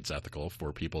don't think it's ethical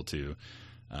for people to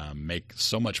make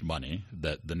so much money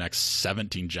that the next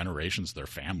 17 generations of their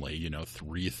family,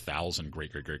 3,000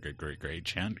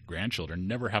 great-great-great-great-grandchildren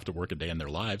never have to work a day in their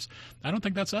lives. I don't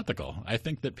think that's ethical. I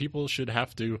think that people should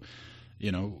have to,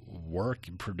 work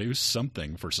and produce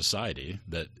something for society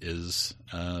that is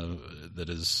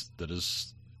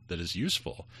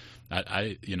useful.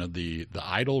 The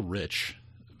idle rich,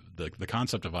 the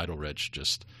concept of idle rich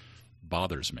just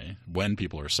bothers me when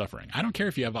people are suffering. I don't care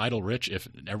if you have idle rich, if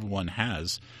everyone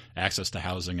has access to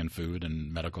housing and food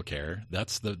and medical care.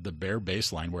 That's the bare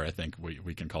baseline where I think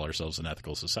we can call ourselves an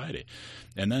ethical society.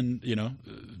 And then,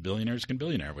 billionaires can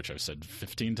billionaire, which I've said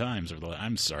 15 times.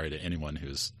 I'm sorry to anyone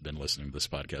who's been listening to this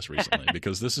podcast recently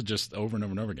because this is just over and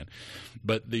over and over again.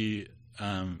 But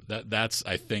that's,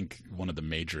 I think, one of the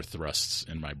major thrusts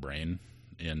in my brain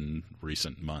in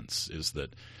recent months is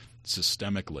that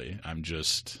systemically I'm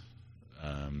just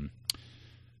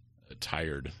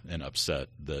tired and upset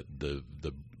that the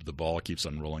ball keeps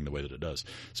unrolling the way that it does.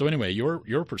 So anyway,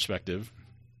 your perspective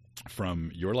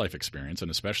from your life experience, and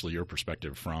especially your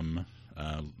perspective from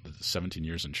 17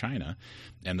 years in China,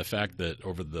 and the fact that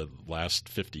over the last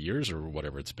 50 years or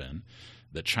whatever it's been,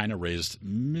 that China raised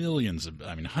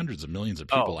hundreds of millions of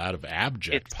people out of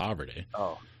abject poverty.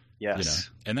 Oh, yes.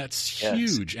 And that's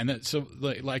huge. And that, so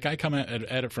like I come at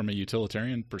it from a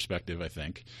utilitarian perspective, I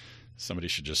think. Somebody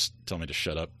should just tell me to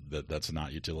shut up. That's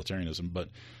not utilitarianism. But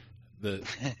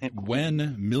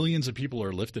when millions of people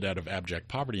are lifted out of abject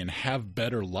poverty and have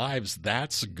better lives,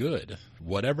 that's good.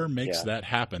 Whatever makes that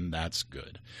happen, that's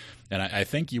good. And I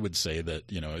think you would say that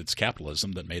it's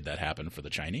capitalism that made that happen for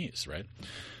the Chinese, right?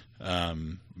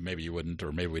 Maybe you wouldn't,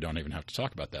 or maybe we don't even have to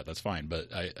talk about that. That's fine. But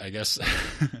I guess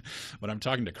when I'm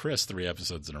talking to Chris 3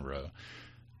 episodes in a row,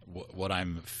 what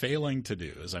I'm failing to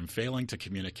do is I'm failing to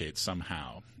communicate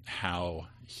somehow how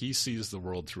he sees the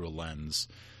world through a lens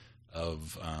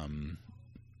of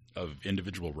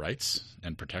individual rights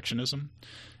and protectionism,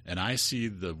 and I see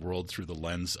the world through the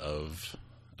lens of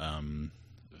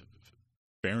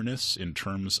fairness in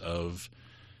terms of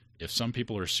if some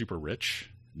people are super rich,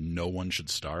 no one should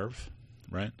starve,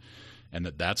 right? And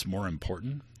that's more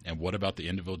important. And what about the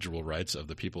individual rights of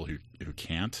the people who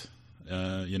can't,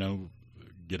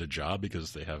 get a job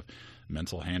because they have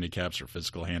mental handicaps or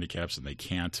physical handicaps and they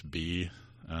can't be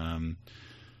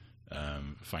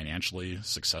financially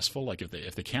successful? Like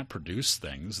if they can't produce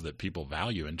things that people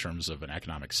value in terms of an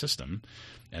economic system,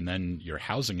 and then your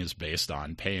housing is based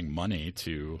on paying money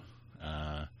to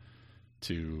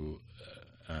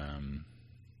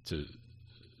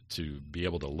be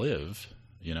able to live,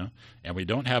 and we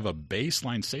don't have a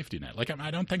baseline safety net. Like I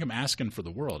don't think I'm asking for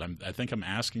the world. I think I'm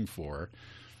asking for,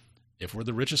 if we're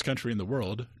the richest country in the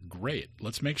world, great.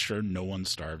 Let's make sure no one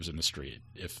starves in the street.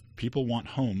 If people want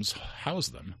homes, house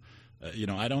them.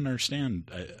 I don't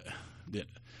understand.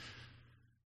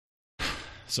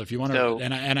 So if you want to,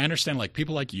 and I understand, like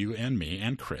people like you and me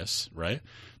and Chris, right?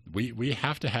 We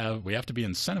have to be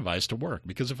incentivized to work,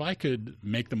 because if I could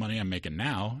make the money I'm making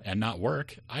now and not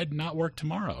work, I'd not work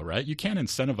tomorrow, right? You can't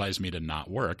incentivize me to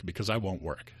not work because I won't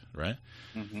work, right?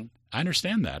 Mm-hmm. I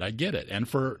understand that. I get it. And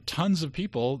for tons of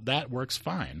people, that works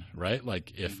fine, right?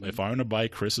 Like if I want to buy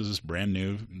Chris's brand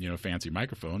new, fancy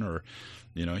microphone, or,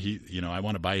 I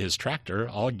want to buy his tractor,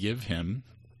 I'll give him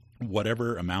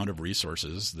whatever amount of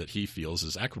resources that he feels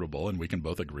is equitable, and we can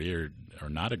both agree or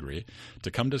not agree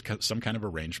to come to some kind of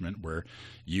arrangement where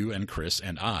you and Chris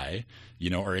and I,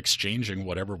 are exchanging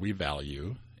whatever we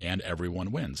value, and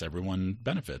everyone wins, everyone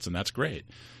benefits, and that's great.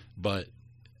 But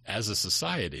as a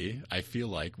society, I feel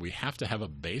like we have to have a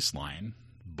baseline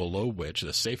below which,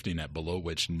 the safety net below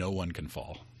which no one can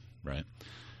fall, right?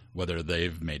 Whether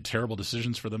they've made terrible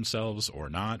decisions for themselves or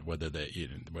not, whether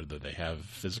they have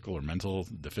physical or mental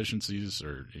deficiencies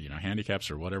or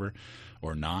handicaps or whatever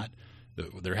or not,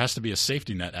 there has to be a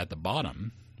safety net at the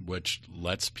bottom which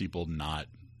lets people not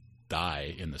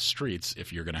die in the streets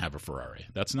if you're going to have a Ferrari.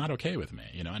 That's not okay with me,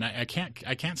 and I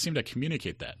can't seem to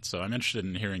communicate that. So I'm interested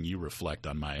in hearing you reflect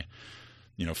on my,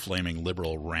 flaming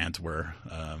liberal rant where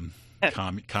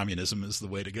communism is the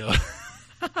way to go.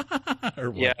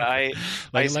 Or Yeah,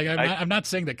 whatever. I'm not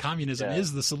saying that communism Yeah.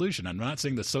 is the solution. I'm not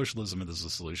saying that socialism is the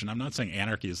solution. I'm not saying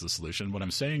anarchy is the solution. What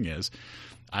I'm saying is,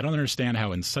 I don't understand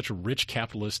how in such a rich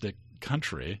capitalistic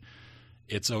country,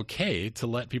 it's okay to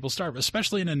let people starve,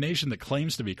 especially in a nation that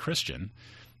claims to be Christian.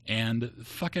 And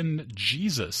fucking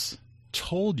Jesus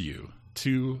told you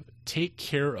to take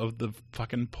care of the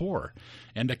fucking poor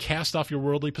and to cast off your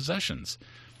worldly possessions.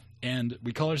 And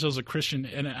we call ourselves a Christian,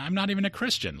 and I'm not even a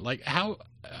Christian. Like, how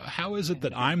is it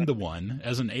that I'm the one,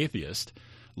 as an atheist,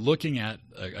 looking at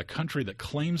a country that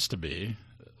claims to be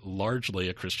largely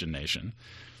a Christian nation,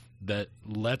 that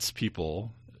lets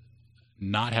people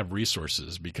not have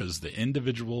resources because the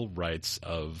individual rights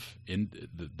of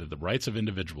the rights of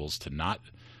individuals to not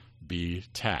be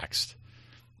taxed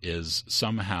is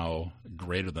somehow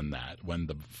greater than that, when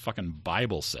the fucking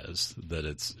Bible says that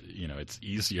it's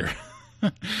easier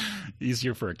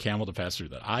easier for a camel to pass through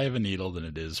the eye of a needle than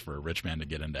it is for a rich man to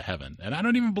get into heaven. And I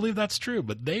don't even believe that's true,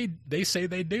 but they say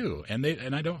they do, and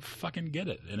I don't fucking get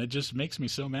it, and it just makes me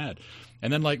so mad.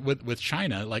 And then, like, with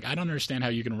China, like, I don't understand how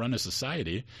you can run a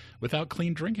society without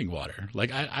clean drinking water.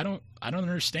 Like, I don't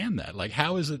understand that. Like,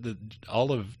 how is it that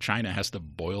all of China has to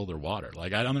boil their water?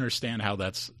 Like, I don't understand how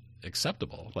that's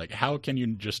acceptable. Like, how can you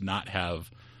just not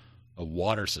have a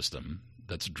water system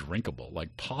that's drinkable?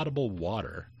 Like, potable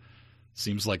water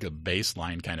seems like a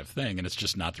baseline kind of thing, and it's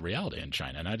just not the reality in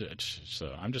China. And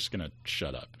so I'm just gonna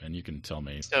shut up, and you can tell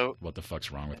me what the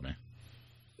fuck's wrong with me.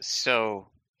 So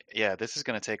yeah, this is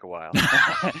gonna take a while.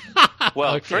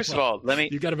 Well, Okay, first of all, let me.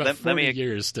 You got about let 40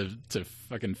 me. to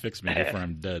fucking fix me before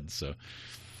I'm dead. So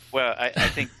Well, I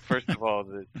think first of all,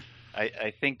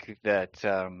 I think that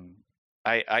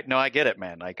I get it,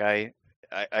 man. Like I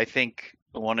think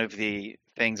one of the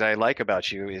things I like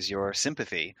about you is your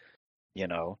sympathy,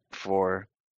 for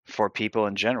people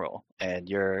in general, and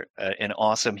you're an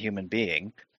awesome human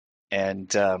being.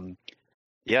 And I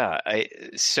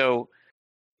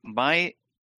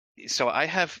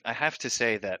have to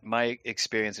say that my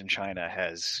experience in China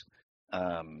has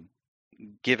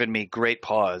given me great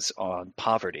pause on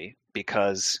poverty,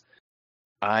 because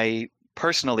I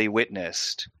personally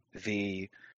witnessed the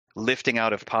lifting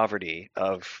out of poverty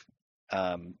of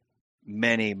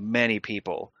many, many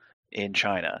people in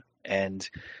China. And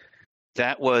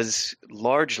that was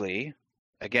largely,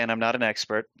 again, I'm not an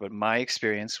expert, but my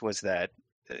experience was that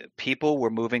people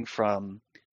were moving from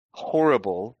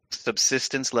horrible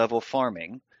subsistence level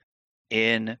farming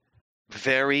in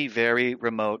very, very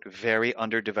remote, very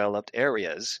underdeveloped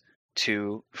areas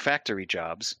to factory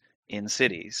jobs in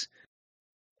cities.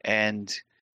 And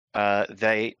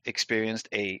they experienced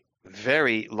a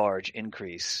very large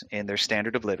increase in their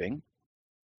standard of living,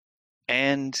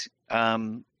 and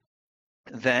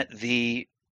that the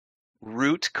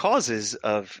root causes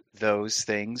of those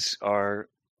things are,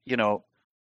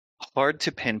 hard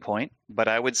to pinpoint, but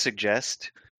I would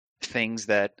suggest things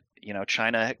that,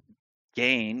 China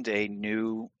gained a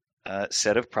new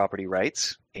set of property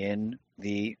rights in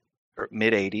the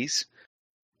mid 80s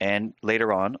and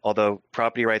later on, although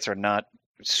property rights are not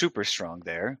super strong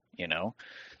there,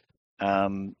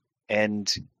 and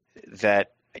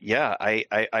that, yeah,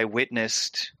 I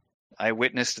witnessed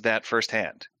that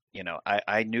firsthand.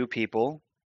 I knew people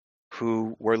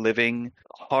who were living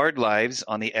hard lives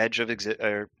on the edge of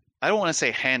I don't want to say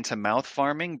hand to mouth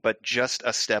farming, but just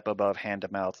a step above hand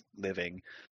to mouth living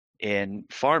in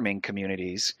farming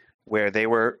communities where they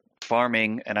were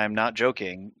farming, and I'm not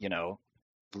joking,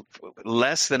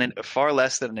 far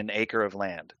less than an acre of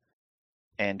land,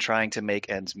 and trying to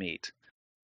make ends meet.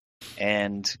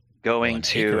 And going an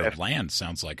to acre of land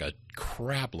sounds like a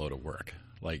crap load of work.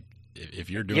 Like, if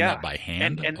you're doing that by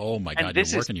hand, oh my God,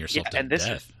 you're working yourself to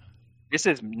death. This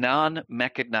is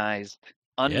non-mechanized,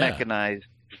 unmechanized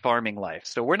farming life.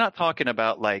 So we're not talking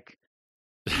about, like,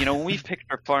 when we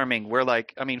picture farming, we're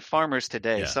like, farmers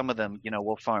today, some of them,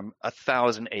 will farm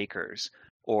 1,000 acres,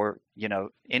 or,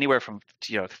 anywhere from,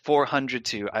 400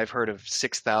 to, I've heard of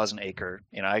 6,000 acre.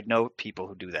 I know people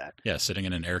who do that. Yeah, sitting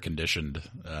in an air-conditioned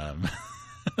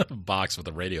box with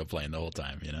a radio playing the whole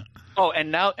time, Oh,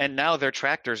 and now their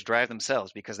tractors drive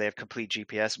themselves because they have complete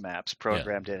GPS maps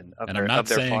programmed in of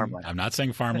their farm life. I'm not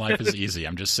saying farm life is easy.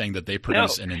 I'm just saying that they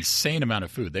produce an insane amount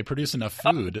of food. They produce enough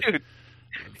food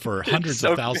for hundreds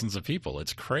of thousands of people.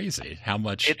 It's crazy how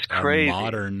much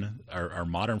our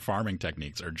modern farming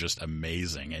techniques are just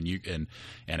amazing. And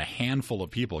and a handful of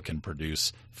people can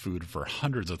produce food for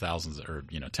hundreds of thousands or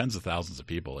tens of thousands of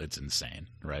people. It's insane,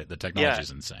 right? The technology is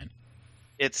insane.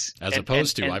 it's As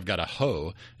opposed to I've got a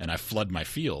hoe and I flood my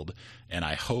field and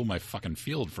I hoe my fucking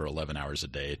field for 11 hours a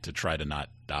day to try to not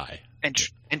die. and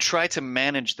try to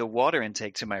manage the water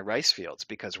intake to my rice fields,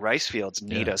 because rice fields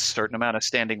need a certain amount of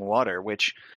standing water,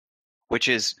 which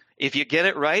is, if you get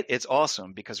it right, it's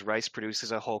awesome, because rice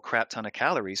produces a whole crap ton of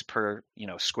calories per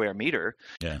square meter.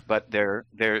 Yeah. But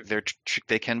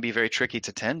they can be very tricky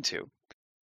to tend to.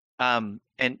 And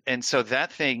so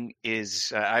that thing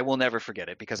is, I will never forget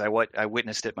it, because I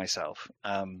witnessed it myself.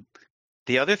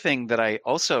 The other thing that I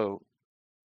also,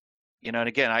 and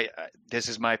again, this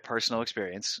is my personal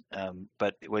experience,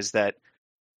 but it was that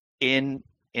in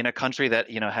a country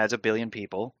that has 1 billion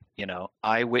people,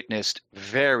 I witnessed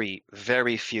very,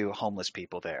 very few homeless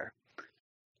people there,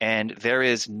 and there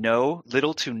is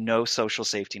little to no social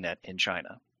safety net in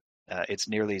China. It's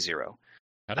nearly zero.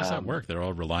 How does that work? They're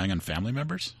all relying on family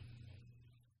members?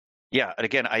 Yeah, and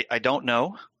again, I don't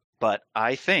know, but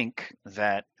I think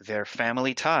that their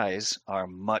family ties are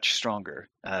much stronger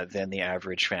than the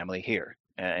average family here.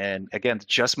 And again,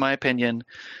 just my opinion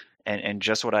and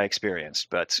just what I experienced.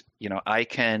 But, I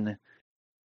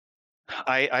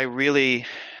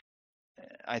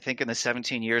think in the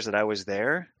 17 years that I was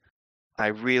there, I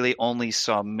really only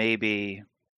saw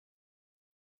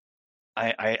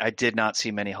I did not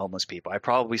see many homeless people. I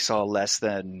probably saw less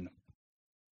than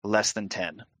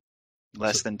 10.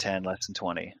 Less than 10, less than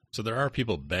 20. So there are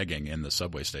people begging in the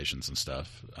subway stations and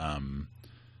stuff.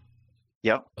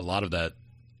 Yep. A lot of that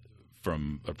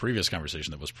from a previous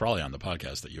conversation that was probably on the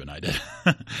podcast that you and I did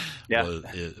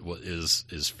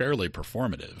is fairly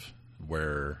performative,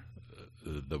 where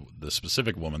the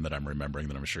specific woman that I'm remembering,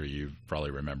 that I'm sure you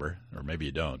probably remember, or maybe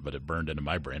you don't, but it burned into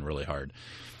my brain really hard,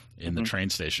 in the train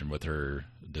station with her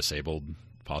disabled,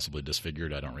 possibly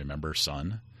disfigured, I don't remember,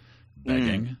 son,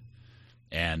 begging.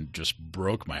 And just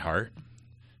broke my heart.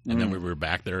 And then we were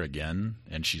back there again,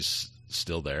 and she's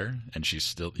still there, and she's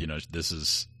still, this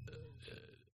is.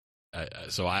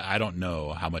 So I don't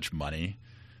know how much money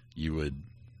you would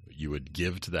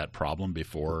give to that problem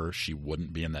before she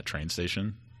wouldn't be in that train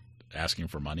station asking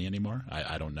for money anymore.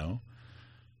 I don't know.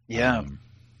 Yeah.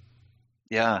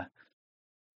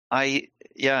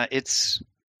 It's.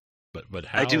 But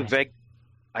how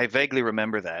I vaguely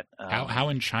remember that. How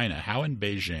in China, how in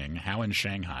Beijing, how in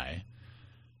Shanghai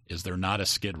is there not a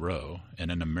Skid Row?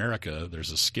 And in America,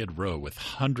 there's a Skid Row with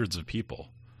hundreds of people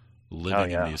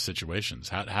living in these situations.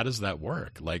 How does that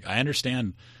work? Like, I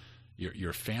understand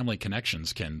your family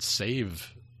connections can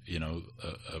save,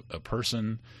 a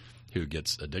person who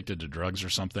gets addicted to drugs or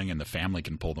something, and the family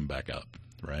can pull them back up,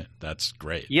 right? That's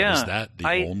great. Yeah. But is that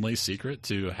the only secret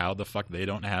to how the fuck they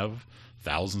don't have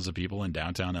thousands of people in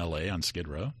downtown LA on Skid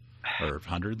Row, or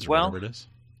hundreds, or whatever it is?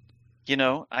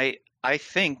 I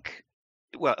think,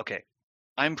 okay,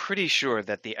 I'm pretty sure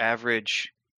that the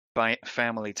average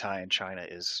family tie in China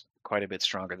is quite a bit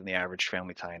stronger than the average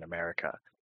family tie in America.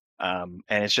 And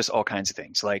it's just all kinds of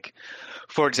things. Like,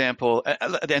 for example,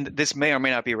 and this may or may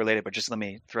not be related, but just let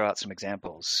me throw out some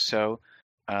examples. So,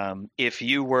 if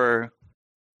you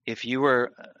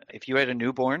had a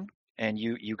newborn, and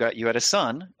you had a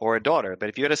son or a daughter, but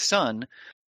if you had a son,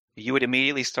 you would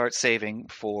immediately start saving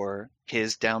for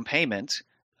his down payment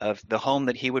of the home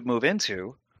that he would move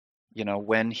into,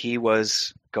 when he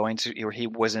was going to, or he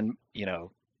was in,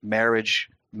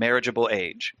 marriageable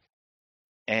age.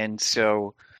 And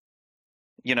so,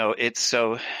 that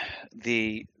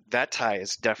tie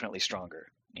is definitely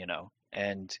stronger,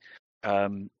 and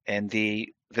the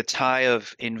tie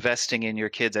of investing in your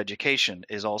kid's education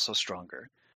is also stronger.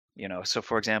 So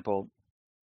for example,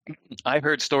 I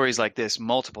heard stories like this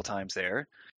multiple times there,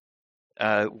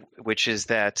 which is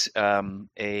that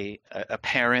a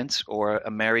parent or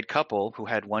a married couple who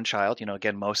had one child,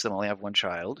 again, most of them only have one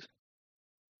child,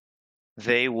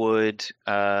 they would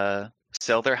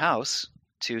sell their house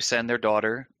to send their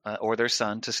daughter or their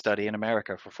son to study in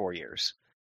America for 4 years,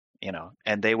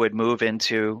 and they would move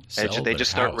into, they just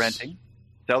start renting,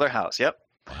 sell their house. Yep.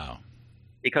 Wow.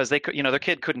 Because they could, their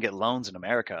kid couldn't get loans in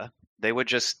America. They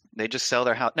just sell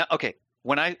their house. Now, okay,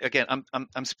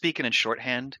 I'm speaking in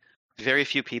shorthand. Very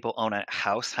few people own a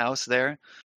house there,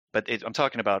 but I'm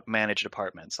talking about managed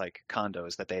apartments, like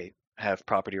condos that they have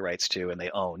property rights to and they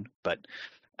own, but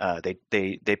they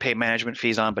pay management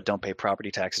fees on, but don't pay property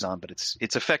taxes on. But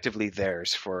it's effectively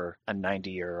theirs for a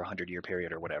 90-year or 100-year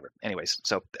period or whatever. Anyways,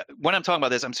 so when I'm talking about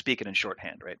this, I'm speaking in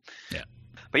shorthand, right? Yeah.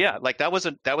 But yeah, like that was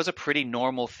a pretty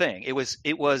normal thing. It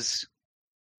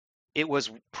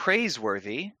was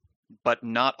praiseworthy, but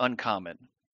not uncommon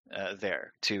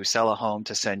there to sell a home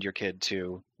to send your kid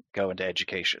to go into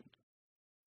education.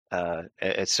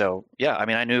 So yeah, I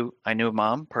mean, I knew a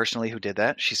mom personally who did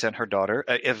that. She sent her daughter,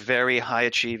 a very high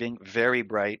achieving, very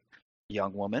bright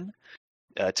young woman,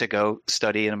 to go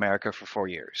study in America for 4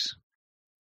 years.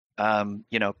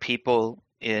 People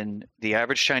in the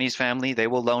average Chinese family, they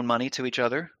will loan money to each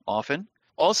other often.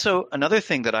 Also, another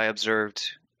thing that I observed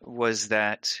was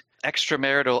that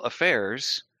extramarital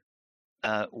affairs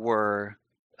were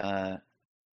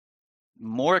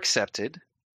more accepted,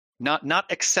 not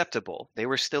acceptable. They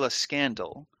were still a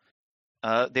scandal.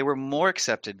 They were more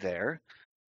accepted there,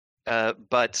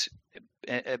 but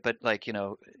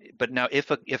now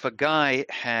if a guy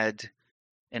had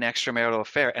an extramarital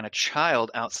affair and a child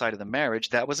outside of the marriage,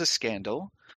 that was a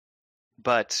scandal.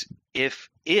 But if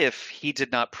he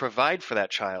did not provide for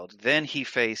that child, then he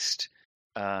faced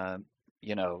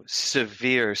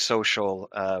severe social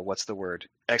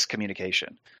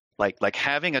excommunication. Like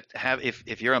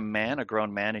if you're a man, a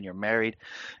grown man, and you're married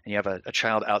and you have a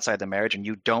child outside the marriage and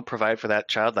you don't provide for that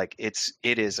child, like it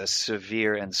is a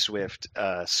severe and swift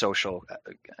social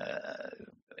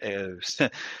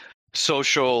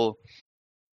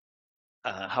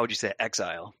how would you say,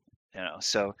 exile,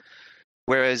 so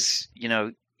whereas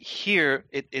here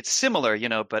it's similar,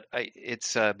 but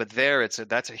that's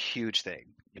a huge thing,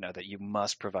 that you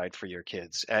must provide for your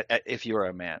kids if you are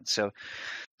a man. So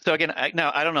again, I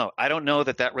don't know. I don't know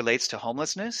that relates to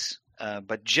homelessness,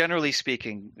 but generally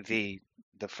speaking, the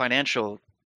financial,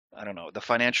 I don't know,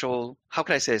 how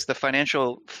can I say this? The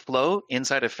financial flow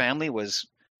inside a family was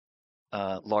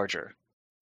larger.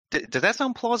 Does that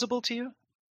sound plausible to you?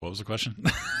 What was the question?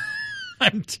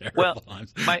 I'm terrible. Well,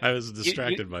 I was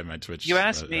distracted by my Twitch. You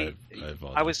asked me.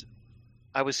 I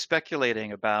was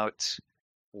speculating about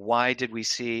why did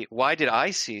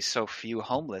I see so few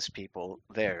homeless people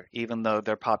there, even though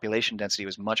their population density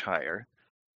was much higher,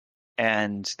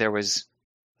 and there was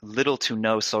little to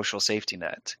no social safety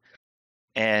net.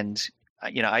 And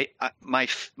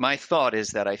my thought is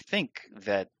that I think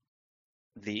that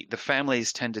the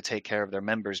families tend to take care of their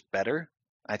members better,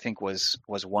 I think was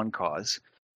one cause.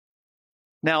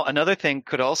 Now, another thing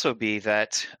could also be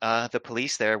that the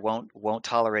police there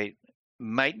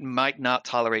might not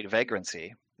tolerate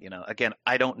vagrancy. Again,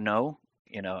 I don't know.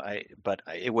 But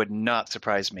it would not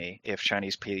surprise me if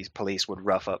Chinese police would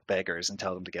rough up beggars and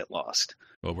tell them to get lost.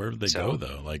 Well, where would they go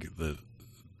though? Like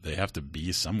they have to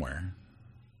be somewhere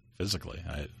physically.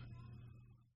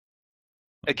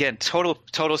 Again,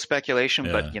 total speculation,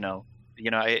 Yeah. But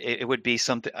it would be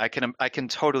something. I can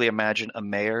totally imagine a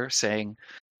mayor saying,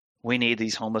 we need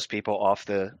these homeless people out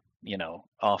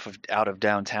of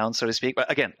downtown, so to speak.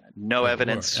 But again, no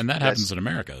evidence. And that happens in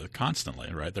America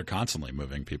constantly, right? They're constantly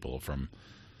moving people from,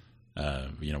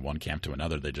 one camp to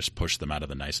another. They just push them out of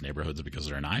the nice neighborhoods because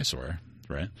they're an eyesore,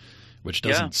 right? Which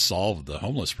doesn't solve the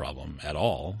homeless problem at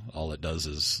all. All it does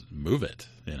is move it.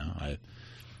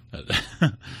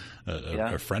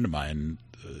 A friend of mine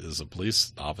is a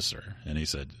police officer, and he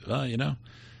said, "Well,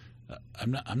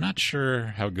 I'm not sure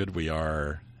how good we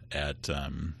are at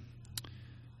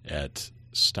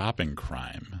stopping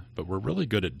crime, but we're really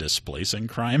good at displacing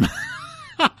crime."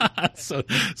 So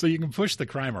you can push the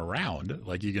crime around,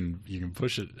 like you can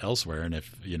push it elsewhere, and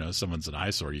if someone's an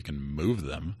eyesore, you can move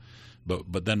them.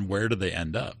 But then where do they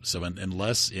end up? So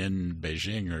unless in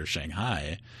Beijing or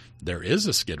Shanghai there is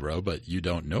a Skid Row, but you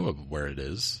don't know where it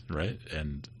is, right?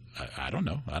 And I don't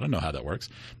know. I don't know how that works.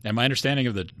 And my understanding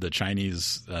of the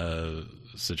Chinese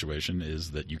situation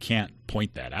is that you can't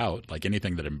point that out. Like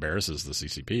anything that embarrasses the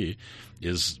CCP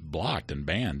is blocked and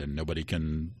banned, and nobody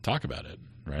can talk about it,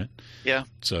 right? Yeah.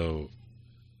 So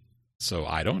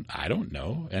I don't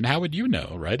know. And how would you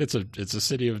know, right? It's a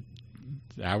city of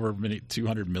however many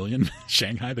 200 million.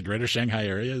 Shanghai, the greater Shanghai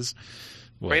area is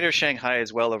what? Greater Shanghai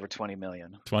is well over 20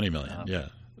 million. 20 million, yeah.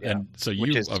 And so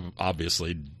you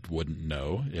obviously wouldn't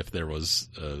know if there was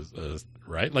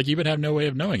right? Like you would have no way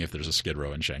of knowing if there's a Skid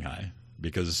Row in Shanghai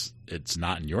because it's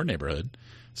not in your neighborhood,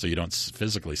 so you don't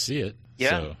physically see it. Yeah.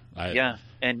 So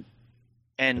And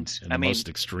in the most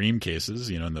extreme cases,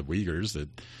 in the Uyghurs, that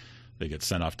they get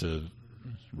sent off to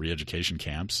re-education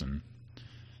camps, and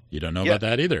you don't know about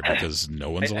that either because no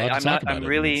one's allowed to talk about it.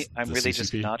 I'm really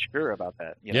just not sure about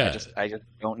that. I just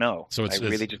don't know. So I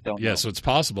really just don't know. Yeah, so it's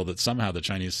possible that somehow the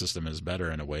Chinese system is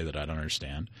better in a way that I don't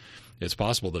understand. It's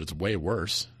possible that it's way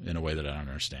worse in a way that I don't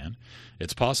understand.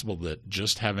 It's possible that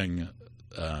just having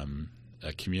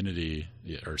a community,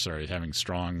 having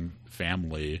strong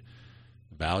family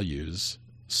values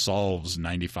solves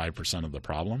 95% of the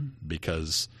problem,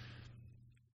 because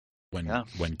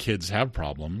when kids have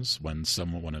problems, when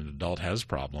an adult has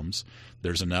problems,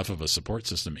 there's enough of a support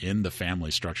system in the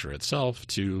family structure itself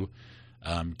to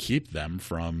keep them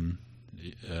from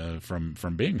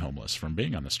from being homeless, from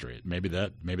being on the street. Maybe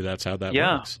that's how that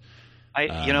Yeah. works.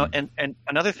 And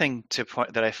another thing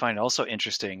that I find also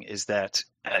interesting is that,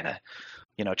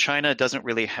 China doesn't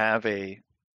really have in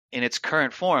its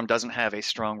current form, doesn't have a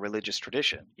strong religious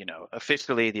tradition.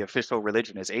 Officially, the official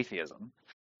religion is atheism.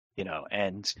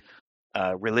 And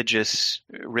religious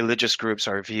groups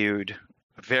are viewed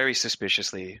very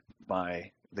suspiciously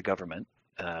by the government,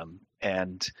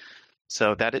 and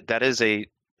so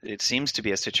it seems to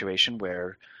be a situation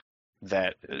where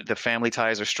that the family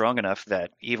ties are strong enough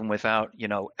that even without,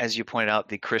 as you pointed out,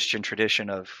 the Christian tradition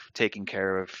of taking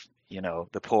care of,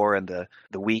 the poor and the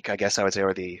weak, I guess I would say,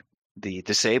 or the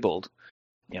disabled,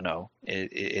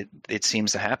 it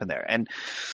seems to happen there. And,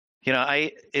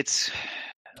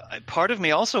 part of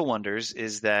me also wonders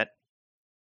is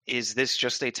this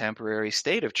just a temporary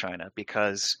state of China?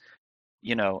 Because,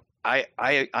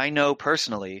 I know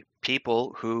personally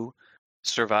people who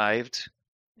survived,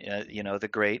 the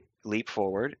Great Leap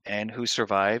Forward and who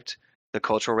survived the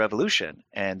Cultural Revolution,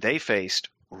 and they faced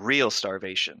real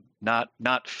starvation, not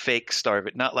fake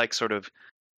starvation, not like sort of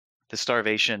the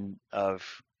starvation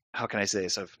of, how can I say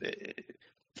this, of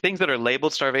things that are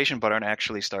labeled starvation but aren't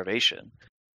actually starvation.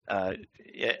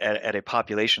 At a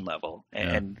population level,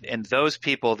 and those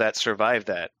people that survive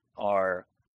that are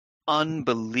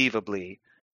unbelievably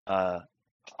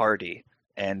hardy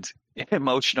and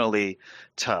emotionally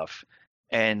tough,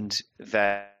 and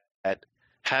that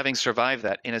having survived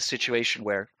that in a situation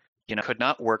where could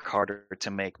not work harder to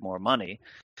make more money,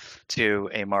 to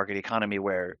a market economy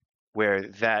where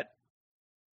that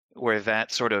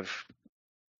sort of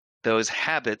those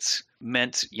habits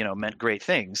meant great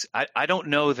things. I don't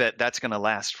know that that's going to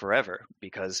last forever,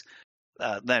 because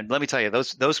then let me tell you,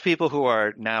 those people who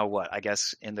are now I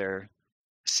guess in their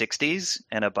 60s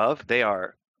and above, they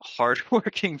are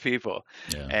hardworking people,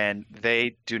 and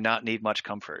they do not need much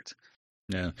comfort.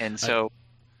 Yeah, and so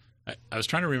I was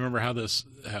trying to remember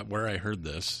where I heard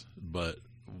this, but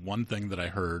one thing that I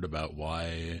heard about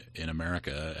why in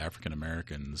America African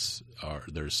Americans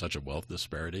there's such a wealth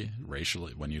disparity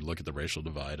racially, when you look at the racial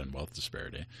divide and wealth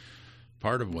disparity,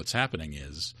 part of what's happening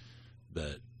is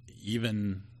that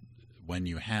even when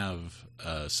you have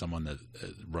someone that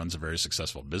runs a very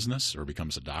successful business or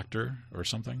becomes a doctor or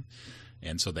something,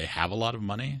 and so they have a lot of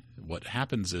money, what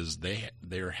happens is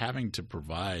they're having to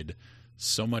provide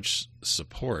so much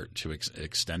support to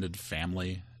extended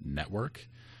family network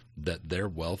that their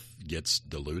wealth gets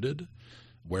diluted.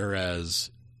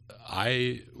 Whereas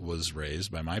I was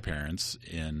raised by my parents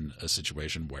in a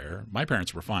situation where my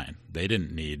parents were fine. They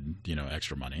didn't need,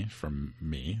 extra money from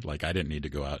me. Like, I didn't need to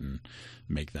go out and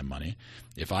make them money.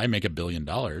 If I make $1 billion,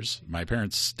 my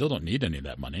parents still don't need any of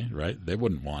that money, right? They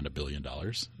wouldn't want $1 billion.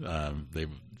 I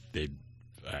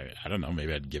don't know,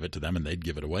 maybe I'd give it to them and they'd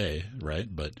give it away, right?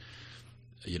 But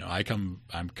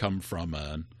I'm come from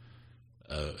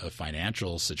a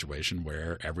financial situation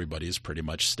where everybody's pretty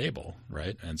much stable,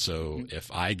 right? And so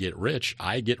if I get rich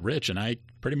and I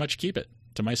pretty much keep it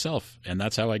to myself, and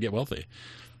that's how I get wealthy.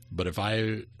 But if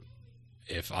I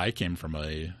came from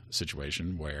a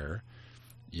situation where,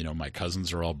 my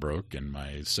cousins are all broke and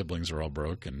my siblings are all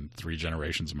broke and 3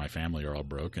 generations of my family are all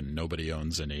broke and nobody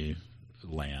owns any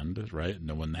land, right?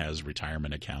 No one has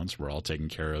retirement accounts. We're all taking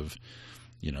care of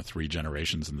 3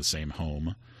 generations in the same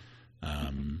home.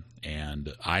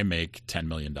 And I make $10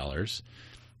 million.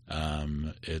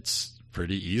 It's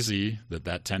pretty easy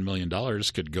that $10 million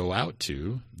could go out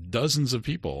to dozens of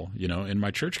people, in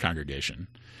my church congregation,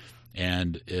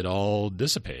 and it all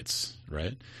dissipates,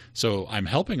 right? So I'm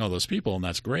helping all those people, and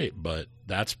that's great, but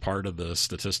that's part of the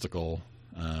statistical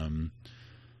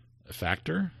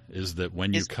factor, is that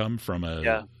when you come from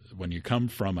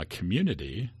a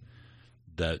community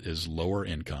that is lower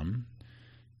income,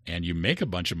 and you make a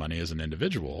bunch of money as an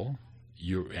individual,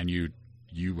 you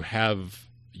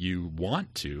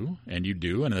want to, and you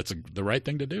do, and that's the right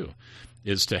thing to do,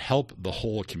 is to help the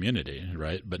whole community,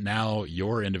 right? But now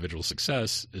your individual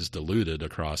success is diluted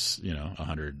across,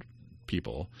 100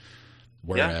 people.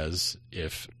 Whereas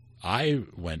if I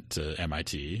went to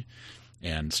MIT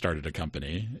and started a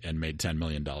company and made $10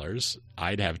 million,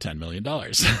 I'd have $10 million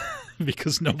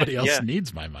because nobody else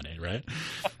needs my money, right?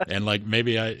 And like,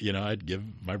 maybe I'd give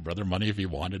my brother money if he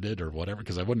wanted it or whatever,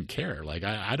 because I wouldn't care. Like,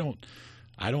 I don't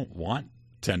want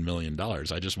 $10 million.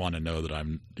 I just want to know that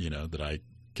that I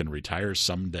can retire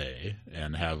someday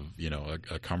and have,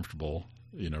 a comfortable,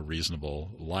 reasonable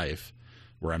life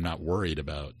where I'm not worried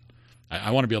about,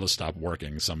 I want to be able to stop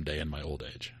working someday in my old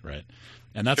age, right?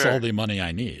 And that's all the money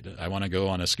I need. I want to go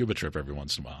on a scuba trip every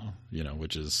once in a while,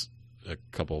 which is a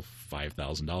couple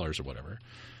 $5,000 or whatever.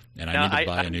 and I No, need to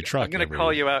buy a new truck. I'm going to every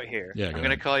call year. you out here. Yeah, I'm go going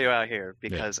to ahead. call you out here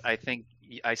because I think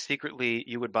I secretly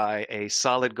you would buy a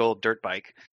solid gold dirt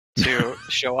bike to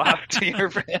show off to your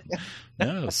friend.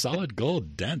 No, solid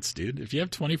gold dents, dude. If you have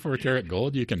 24 karat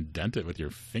gold, you can dent it with your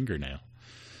fingernail.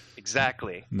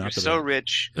 Exactly. Not You're that so I-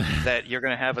 rich that you're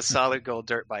going to have a solid gold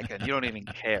dirt bike and you don't even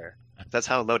care. That's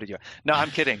how loaded you are. No, I'm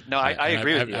kidding. No, I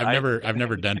agree with you. I've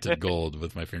never dented gold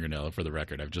with my fingernail. For the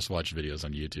record, I've just watched videos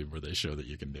on YouTube where they show that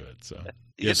you can do it. So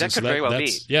Yeah, that could very well be.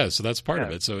 So that's part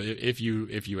of it. So if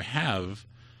you have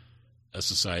a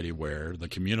society where the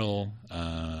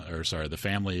the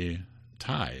family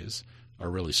ties are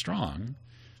really strong,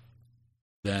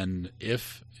 then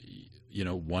if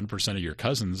 1% of your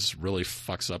cousins really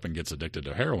fucks up and gets addicted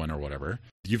to heroin or whatever,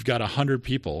 you've got 100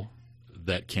 people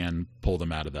that can pull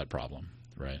them out of that problem,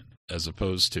 right? As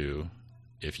opposed to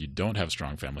if you don't have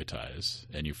strong family ties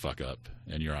and you fuck up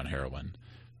and you're on heroin,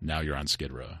 now you're on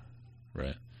Skid Row,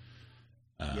 right?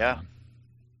 Yeah.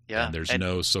 And there's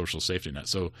no social safety net.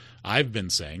 So I've been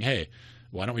saying, hey,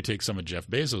 why don't we take some of Jeff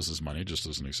Bezos' money, just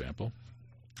as an example,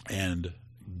 and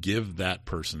give that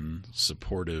person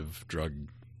supportive drug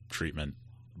treatment,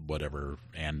 whatever,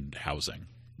 and housing,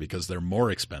 because they're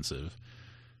more expensive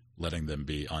letting them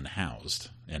be unhoused.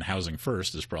 And housing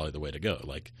first is probably the way to go.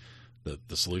 Like the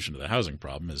solution to the housing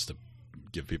problem is to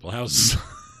give people houses.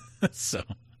 So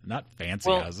not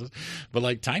fancy houses, but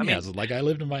like tiny houses. Like I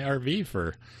lived in my RV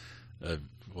for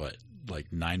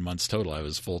 9 months total. I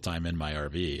was full-time in my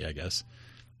RV, I guess.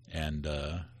 And,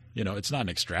 it's not an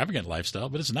extravagant lifestyle,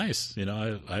 but it's nice.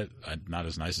 I not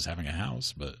as nice as having a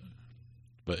house, but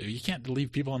you can't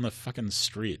leave people on the fucking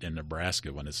street in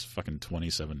Nebraska when it's fucking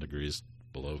 27 degrees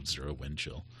below zero wind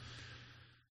chill.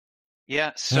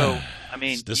 Yeah. So, I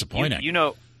mean, it's disappointing. You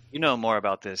know more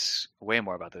about this, way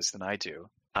more about this than I do.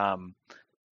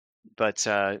 But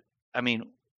I mean,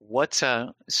 what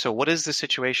is the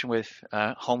situation with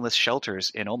homeless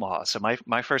shelters in Omaha? So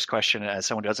my first question, as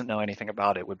someone who doesn't know anything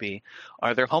about it, would be: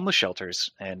 are there homeless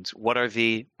shelters, and what are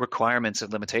the requirements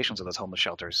and limitations of those homeless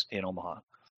shelters in Omaha?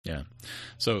 Yeah.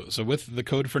 So with the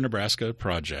Code for Nebraska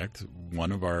project,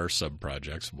 one of our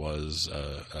sub-projects was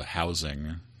a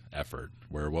housing effort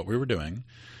where what we were doing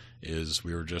is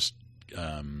we were just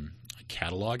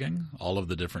cataloging all of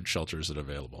the different shelters that are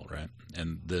available, right?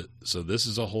 And so this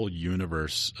is a whole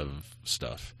universe of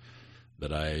stuff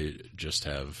that I just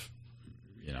have,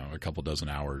 a couple dozen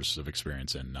hours of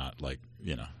experience in, not like,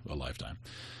 a lifetime.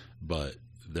 But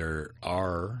there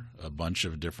are a bunch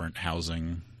of different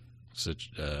housing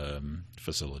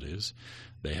facilities.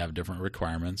 They have different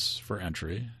requirements for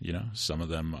entry. Some of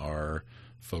them are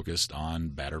focused on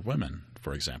battered women,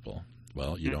 for example.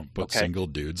 Well, you don't put single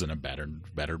dudes in a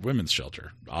battered women's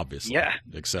shelter, obviously,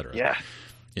 et cetera. Yeah.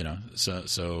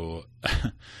 So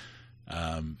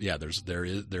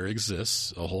there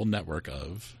exists a whole network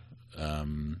of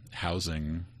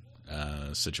housing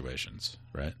situations,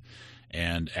 right?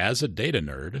 And as a data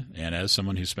nerd, and as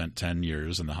someone who spent 10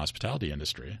 years in the hospitality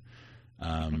industry,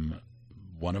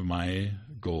 one of my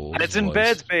goals Beds and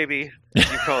beds, baby,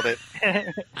 as you called it.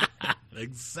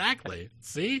 Exactly.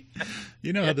 See?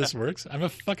 You know how this works. I'm a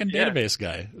fucking database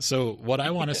guy. So what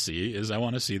I want to see is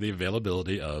the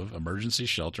availability of emergency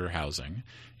shelter housing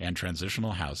and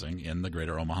transitional housing in the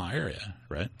greater Omaha area,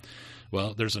 right?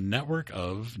 Well, there's a network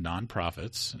of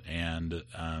nonprofits and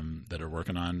that are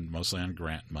working mostly on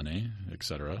grant money, et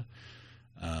cetera.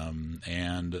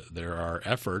 And there are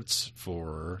efforts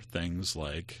for things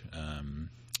like,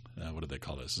 what do they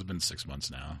call this? It's been 6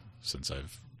 months now since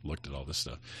I've looked at all this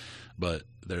stuff. But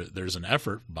there's an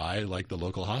effort by like the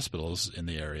local hospitals in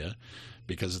the area,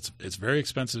 because it's very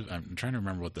expensive. I'm trying to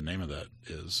remember what the name of that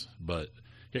is. But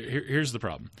here's the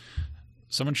problem.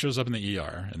 Someone shows up in the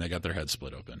ER and they got their head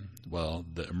split open. Well,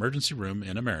 the emergency room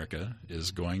in America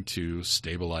is going to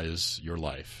stabilize your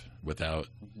life without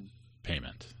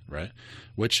payment, right?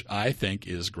 Which I think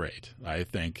is great. I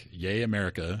think, yay,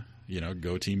 America,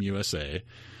 go Team USA.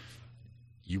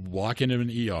 You walk into an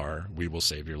ER, we will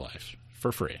save your life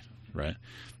for free, right?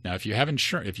 Now, if you have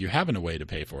insurance, if you have a way to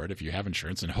pay for it, if you have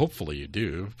insurance, and hopefully you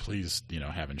do, please,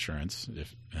 have insurance.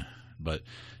 But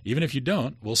even if you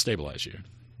don't, we'll stabilize you.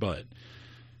 But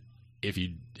if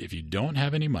you don't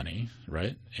have any money,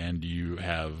 right, and you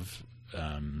have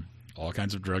all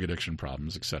kinds of drug addiction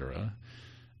problems, et cetera,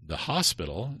 the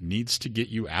hospital needs to get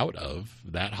you out of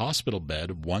that hospital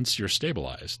bed once you're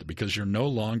stabilized, because you're no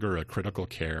longer a critical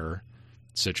care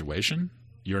situation.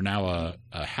 You're now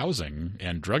a housing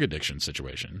and drug addiction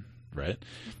situation, right?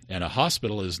 And a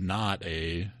hospital is not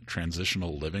a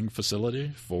transitional living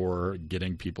facility for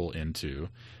getting people into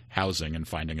housing and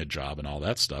finding a job and all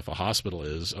that stuff. A hospital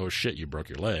is, oh shit, you broke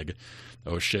your leg.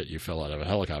 Oh shit, you fell out of a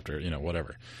helicopter,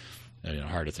 whatever. And,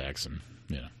 heart attacks and,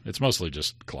 it's mostly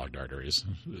just clogged arteries.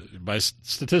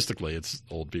 Statistically, it's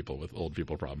old people with old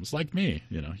people problems like me.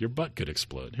 Your butt could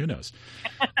explode. Who knows?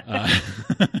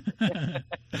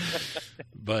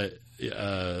 But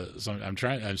so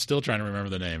I'm still trying to remember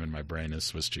the name, and my brain is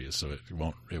Swiss cheese, so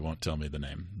it won't tell me the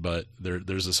name. But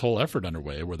there's this whole effort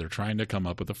underway where they're trying to come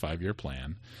up with a 5-year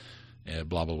plan,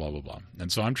 blah blah blah blah blah. And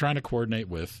so I'm trying to coordinate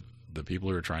with the people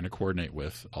who are trying to coordinate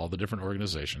with all the different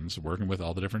organizations, working with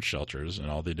all the different shelters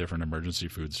and all the different emergency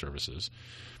food services.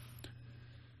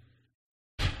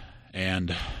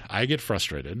 And I get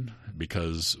frustrated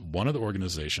because one of the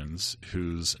organizations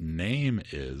whose name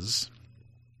is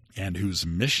and whose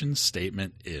mission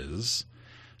statement is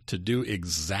to do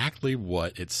exactly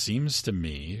what it seems to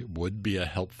me would be a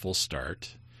helpful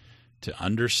start to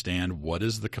understand what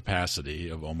is the capacity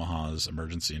of Omaha's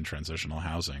emergency and transitional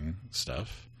housing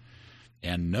stuff,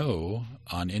 and know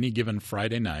on any given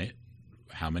Friday night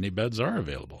how many beds are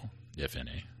available, if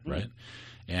any, right?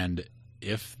 And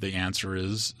if the answer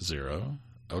is 0,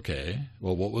 okay,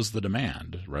 well, what was the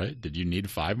demand, right? Did you need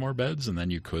 5 more beds and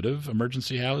then you could have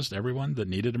emergency housed everyone that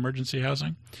needed emergency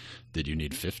housing? Did you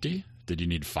need 50? Did you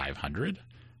need 500?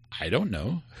 I don't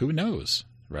know. Who knows,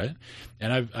 right?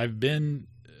 And I've been,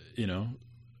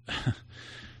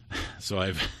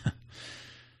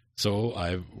 So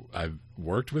I've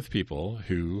worked with people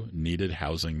who needed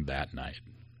housing that night,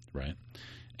 right?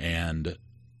 And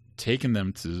taken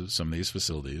them to some of these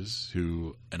facilities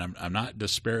and I'm not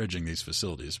disparaging these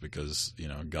facilities because,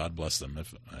 God bless them.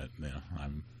 If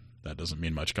that doesn't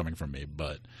mean much coming from me,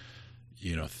 but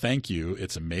thank you.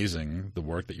 It's amazing the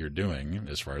work that you're doing,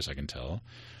 as far as I can tell,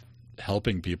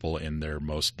 helping people in their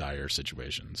most dire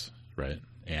situations, right?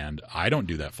 And I don't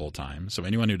do that full time. So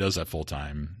anyone who does that full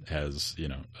time has,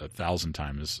 1,000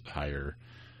 times higher.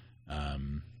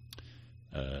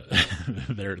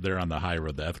 They're on the high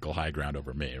road, the ethical high ground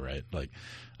over me, right? Like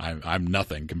I'm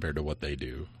nothing compared to what they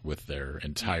do with their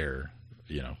entire,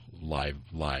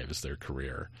 lives, their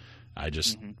career. I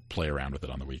just play around with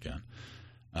it on the weekend.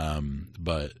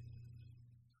 But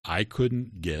I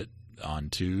couldn't get on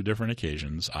 2 different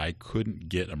occasions. I couldn't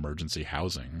get emergency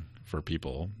housing for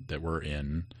people that were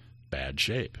in bad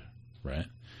shape, right?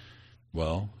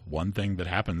 Well, one thing that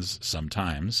happens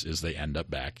sometimes is they end up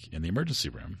back in the emergency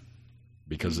room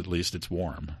because at least it's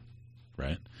warm,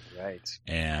 right? Right.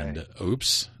 And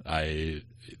oops, I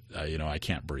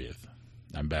can't breathe.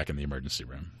 I'm back in the emergency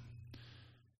room.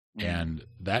 And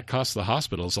that costs the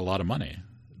hospitals a lot of money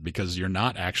because you're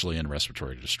not actually in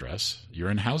respiratory distress.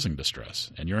 You're in housing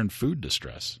distress, and you're in food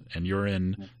distress, and you're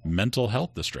in mental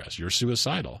health distress. You're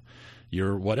suicidal.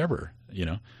 You're whatever,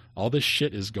 all this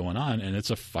shit is going on, and it's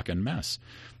a fucking mess.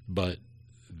 But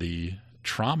the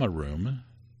trauma room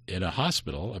in a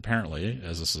hospital, apparently,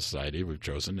 as a society we've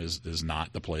chosen, is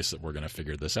not the place that we're going to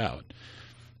figure this out.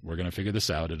 We're going to figure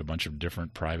this out at a bunch of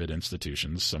different private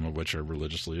institutions, some of which are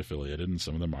religiously affiliated and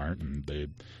some of them aren't.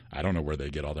 And I don't know where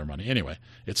they get all their money. Anyway,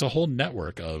 it's a whole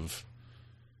network of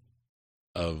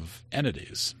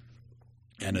entities,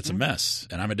 and it's a mess.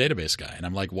 And I'm a database guy, and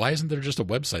I'm like, why isn't there just a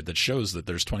website that shows that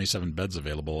there's 27 beds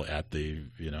available at the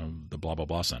blah, blah,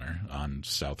 blah center on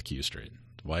South Q Street?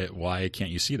 Why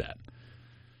can't you see that?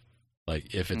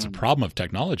 Like, if it's a problem of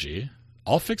technology,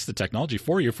 I'll fix the technology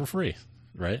for you for free,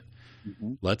 right?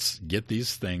 Let's get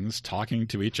these things talking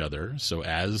to each other so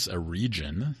as a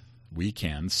region we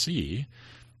can see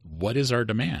what is our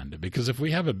demand. Because if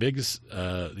we have a big,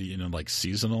 like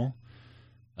seasonal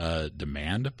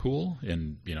demand pool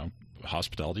in,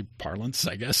 hospitality parlance,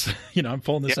 I guess, I'm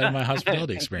pulling this out of my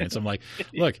hospitality experience. I'm like,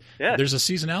 look, there's a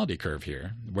seasonality curve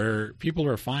here where people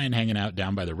are fine hanging out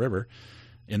down by the river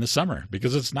in the summer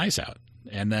because it's nice out.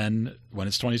 And then when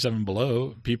it's 27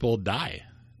 below, people die.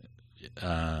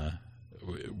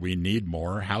 We need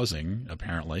more housing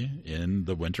apparently in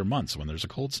the winter months when there's a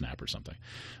cold snap or something.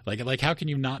 Like how can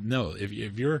you not know if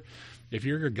you're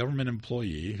a government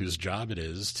employee whose job it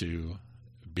is to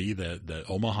be the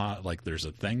Omaha, like there's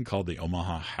a thing called the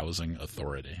Omaha Housing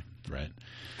Authority, right?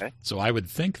 Okay. So I would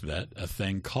think that a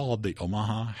thing called the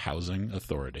Omaha Housing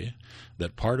Authority,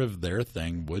 that part of their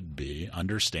thing would be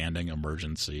understanding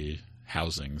emergency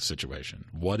housing situation.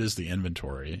 What is the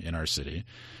inventory in our city?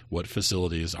 What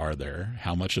facilities are there?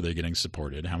 How much are they getting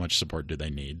supported? How much support do they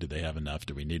need? Do they have enough?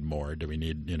 Do we need more? Do we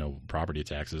need, property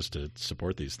taxes to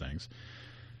support these things?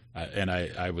 And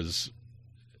I was,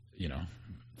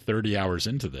 30 hours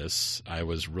into this, I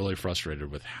was really frustrated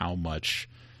with how much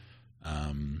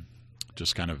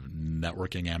just kind of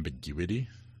networking ambiguity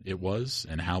it was,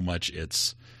 and how much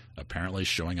it's apparently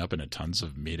showing up in tons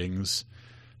of meetings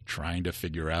trying to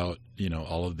figure out,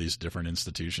 all of these different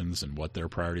institutions and what their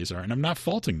priorities are. And I'm not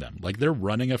faulting them. Like, they're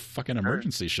running a fucking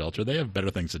emergency shelter. They have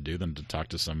better things to do than to talk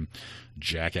to some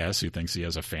jackass who thinks he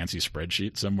has a fancy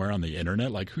spreadsheet somewhere on the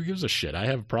internet. Like, who gives a shit? I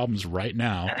have problems right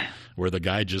now where the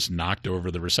guy just knocked over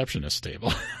the receptionist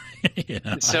table.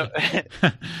 So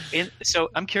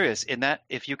I'm curious, in that,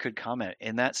 if you could comment,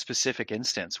 in that specific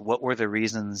instance, what were the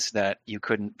reasons that you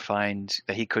couldn't find,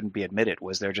 that he couldn't be admitted?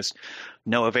 Was there just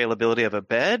no availability of a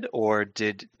bed, or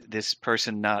did this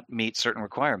person not meet certain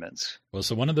requirements? Well,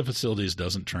 so one of the facilities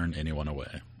doesn't turn anyone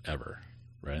away, ever,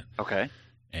 right? Okay.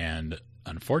 And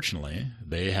unfortunately,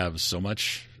 they have so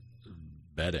much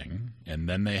bedding, and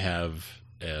then they have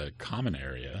a common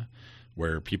area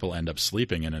where people end up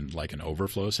sleeping in like an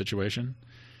overflow situation.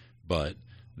 But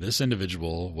this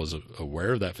individual was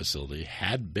aware of that facility,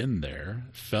 had been there,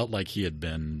 felt like he had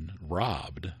been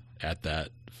robbed at that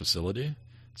facility.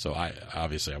 So I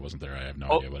wasn't there. I have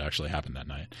no idea what actually happened that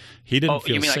night. He didn't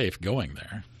feel safe going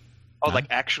there. Like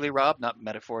actually robbed, not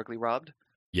metaphorically robbed?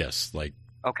 Yes, like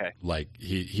okay. Like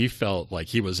he felt like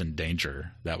he was in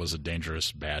danger. That was a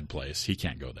dangerous, bad place. He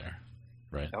can't go there,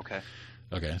 right?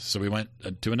 Okay, so we went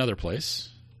to another place,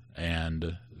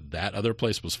 and that other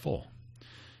place was full.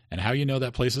 And how you know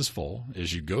that place is full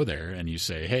is you go there and you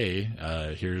say,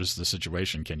 hey, here's the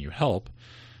situation. Can you help?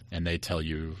 And they tell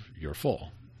you you're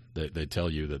full. They tell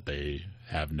you that they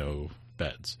have no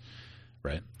beds,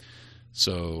 right?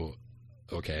 So,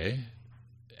 okay,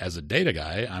 as a data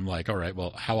guy, I'm like, all right,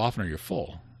 well, how often are you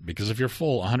full? Because if you're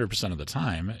full 100% of the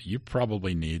time, you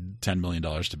probably need $10 million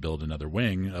to build another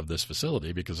wing of this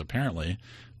facility, because apparently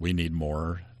we need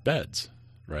more beds,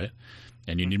 right?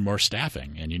 And you need more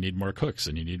staffing, and you need more cooks,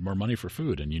 and you need more money for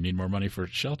food, and you need more money for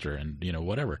shelter, and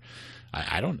whatever.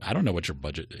 I don't know what your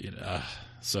budget.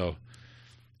 So,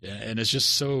 and it's just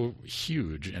so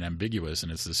huge and ambiguous,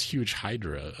 and it's this huge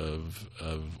hydra of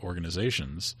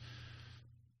organizations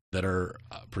that are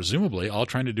presumably all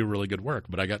trying to do really good work.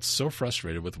 But I got so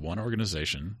frustrated with one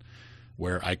organization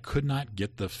where I could not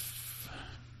get this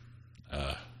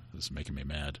is making me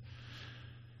mad.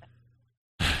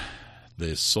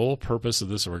 The sole purpose of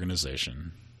this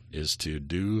organization is to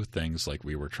do things like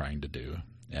we were trying to do.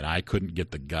 And I couldn't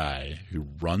get the guy who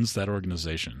runs that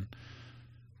organization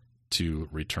to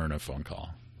return a phone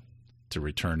call, to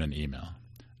return an email.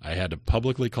 I had to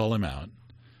publicly call him out,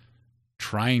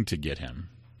 trying to get him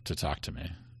to talk to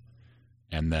me,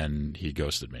 and then he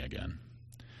ghosted me again.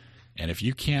 And if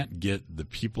you can't get the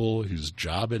people whose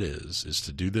job it is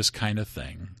to do this kind of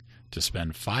thing, to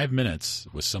spend 5 minutes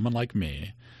with someone like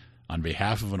me on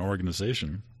behalf of an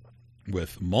organization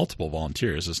with multiple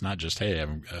volunteers, it's not just, hey,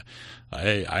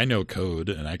 I know code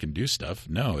and I can do stuff.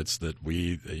 No, it's that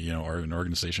we are an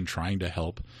organization trying to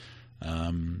help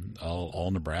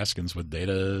all Nebraskans with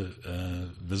data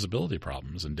visibility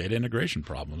problems and data integration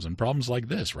problems and problems like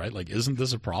this, right? Like, isn't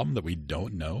this a problem that we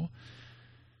don't know?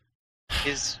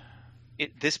 Is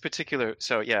it this particular?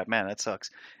 So yeah, man, that sucks.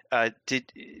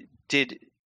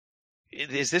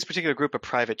 Is this particular group a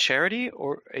private charity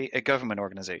or a government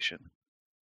organization?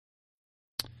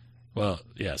 Well,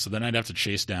 yeah. So then I'd have to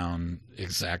chase down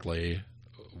exactly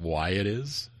why it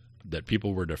is that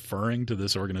people were deferring to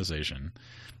this organization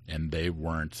and they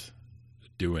weren't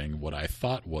doing what I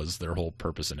thought was their whole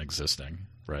purpose in existing,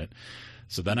 right?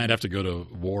 So then I'd have to go to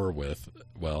war with,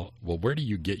 well, where do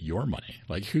you get your money?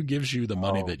 Like, who gives you the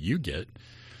money that you get,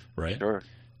 right? Sure.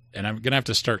 And I'm going to have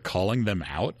to start calling them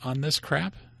out on this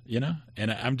crap,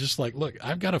 And I'm just like, look,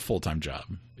 I've got a full-time job.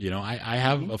 I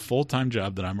have a full-time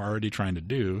job that I'm already trying to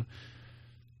do.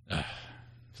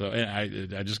 So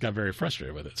I just got very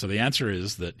frustrated with it. So the answer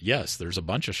is that, yes, there's a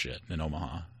bunch of shit in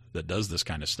Omaha that does this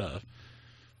kind of stuff.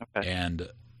 Okay.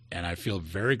 And I feel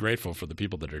very grateful for the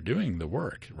people that are doing the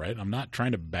work, right? I'm not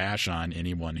trying to bash on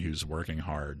anyone who's working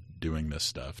hard doing this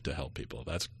stuff to help people.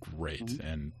 That's great. Mm-hmm.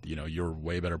 And, you're a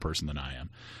way better person than I am.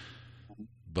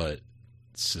 But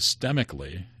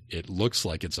systemically, it looks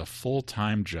like it's a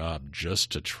full-time job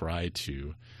just to try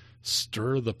to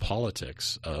stir the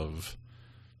politics of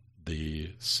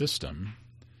the system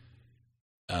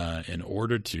in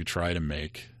order to try to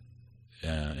make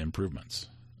improvements,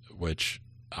 which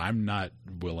I'm not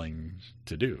willing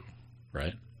to do,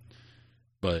 right?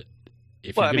 But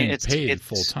if you're getting paid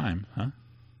full time, huh?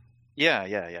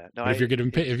 Yeah. No, if you're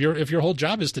getting paid, if your whole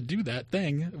job is to do that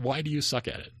thing, why do you suck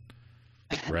at it?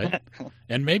 Right?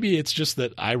 And maybe it's just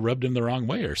that I rubbed him the wrong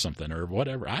way or something or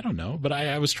whatever. I don't know. But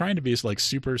I was trying to be like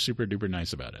super, super duper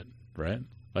nice about it, right?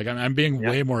 Like I'm being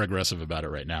way more aggressive about it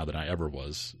right now than I ever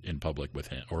was in public with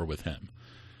him.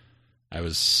 I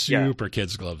was super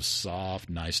kids gloves, soft,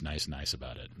 nice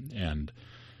about it, and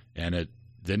it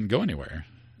didn't go anywhere,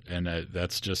 and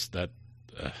that's just that.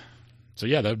 So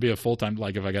yeah, that would be a full time.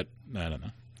 Like if I don't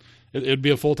know, it'd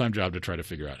be a full time job to try to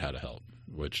figure out how to help,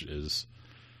 which is,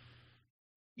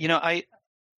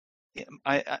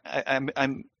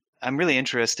 I'm really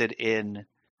interested in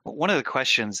one of the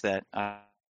questions that.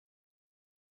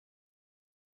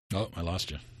 Oh, I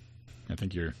lost you. I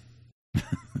think you're.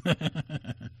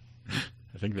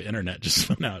 I think the internet just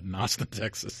went out in Austin,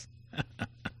 Texas.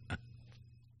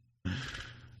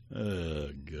 Oh,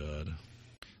 God.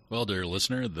 Well, dear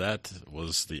listener, that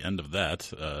was the end of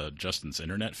that. Justin's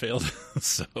internet failed,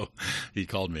 so he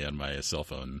called me on my cell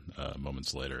phone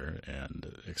moments later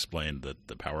and explained that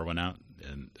the power went out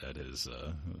at his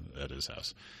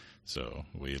house. So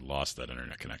we lost that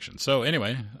internet connection. So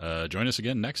anyway, join us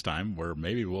again next time where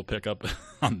maybe we'll pick up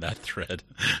on that thread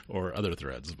or other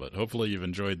threads. But hopefully you've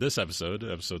enjoyed this episode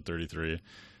 33,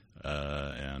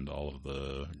 and all of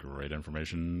the great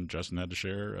information Justin had to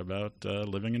share about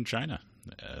living in China.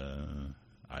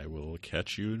 I will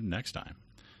catch you next time.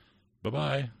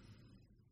 Bye-bye.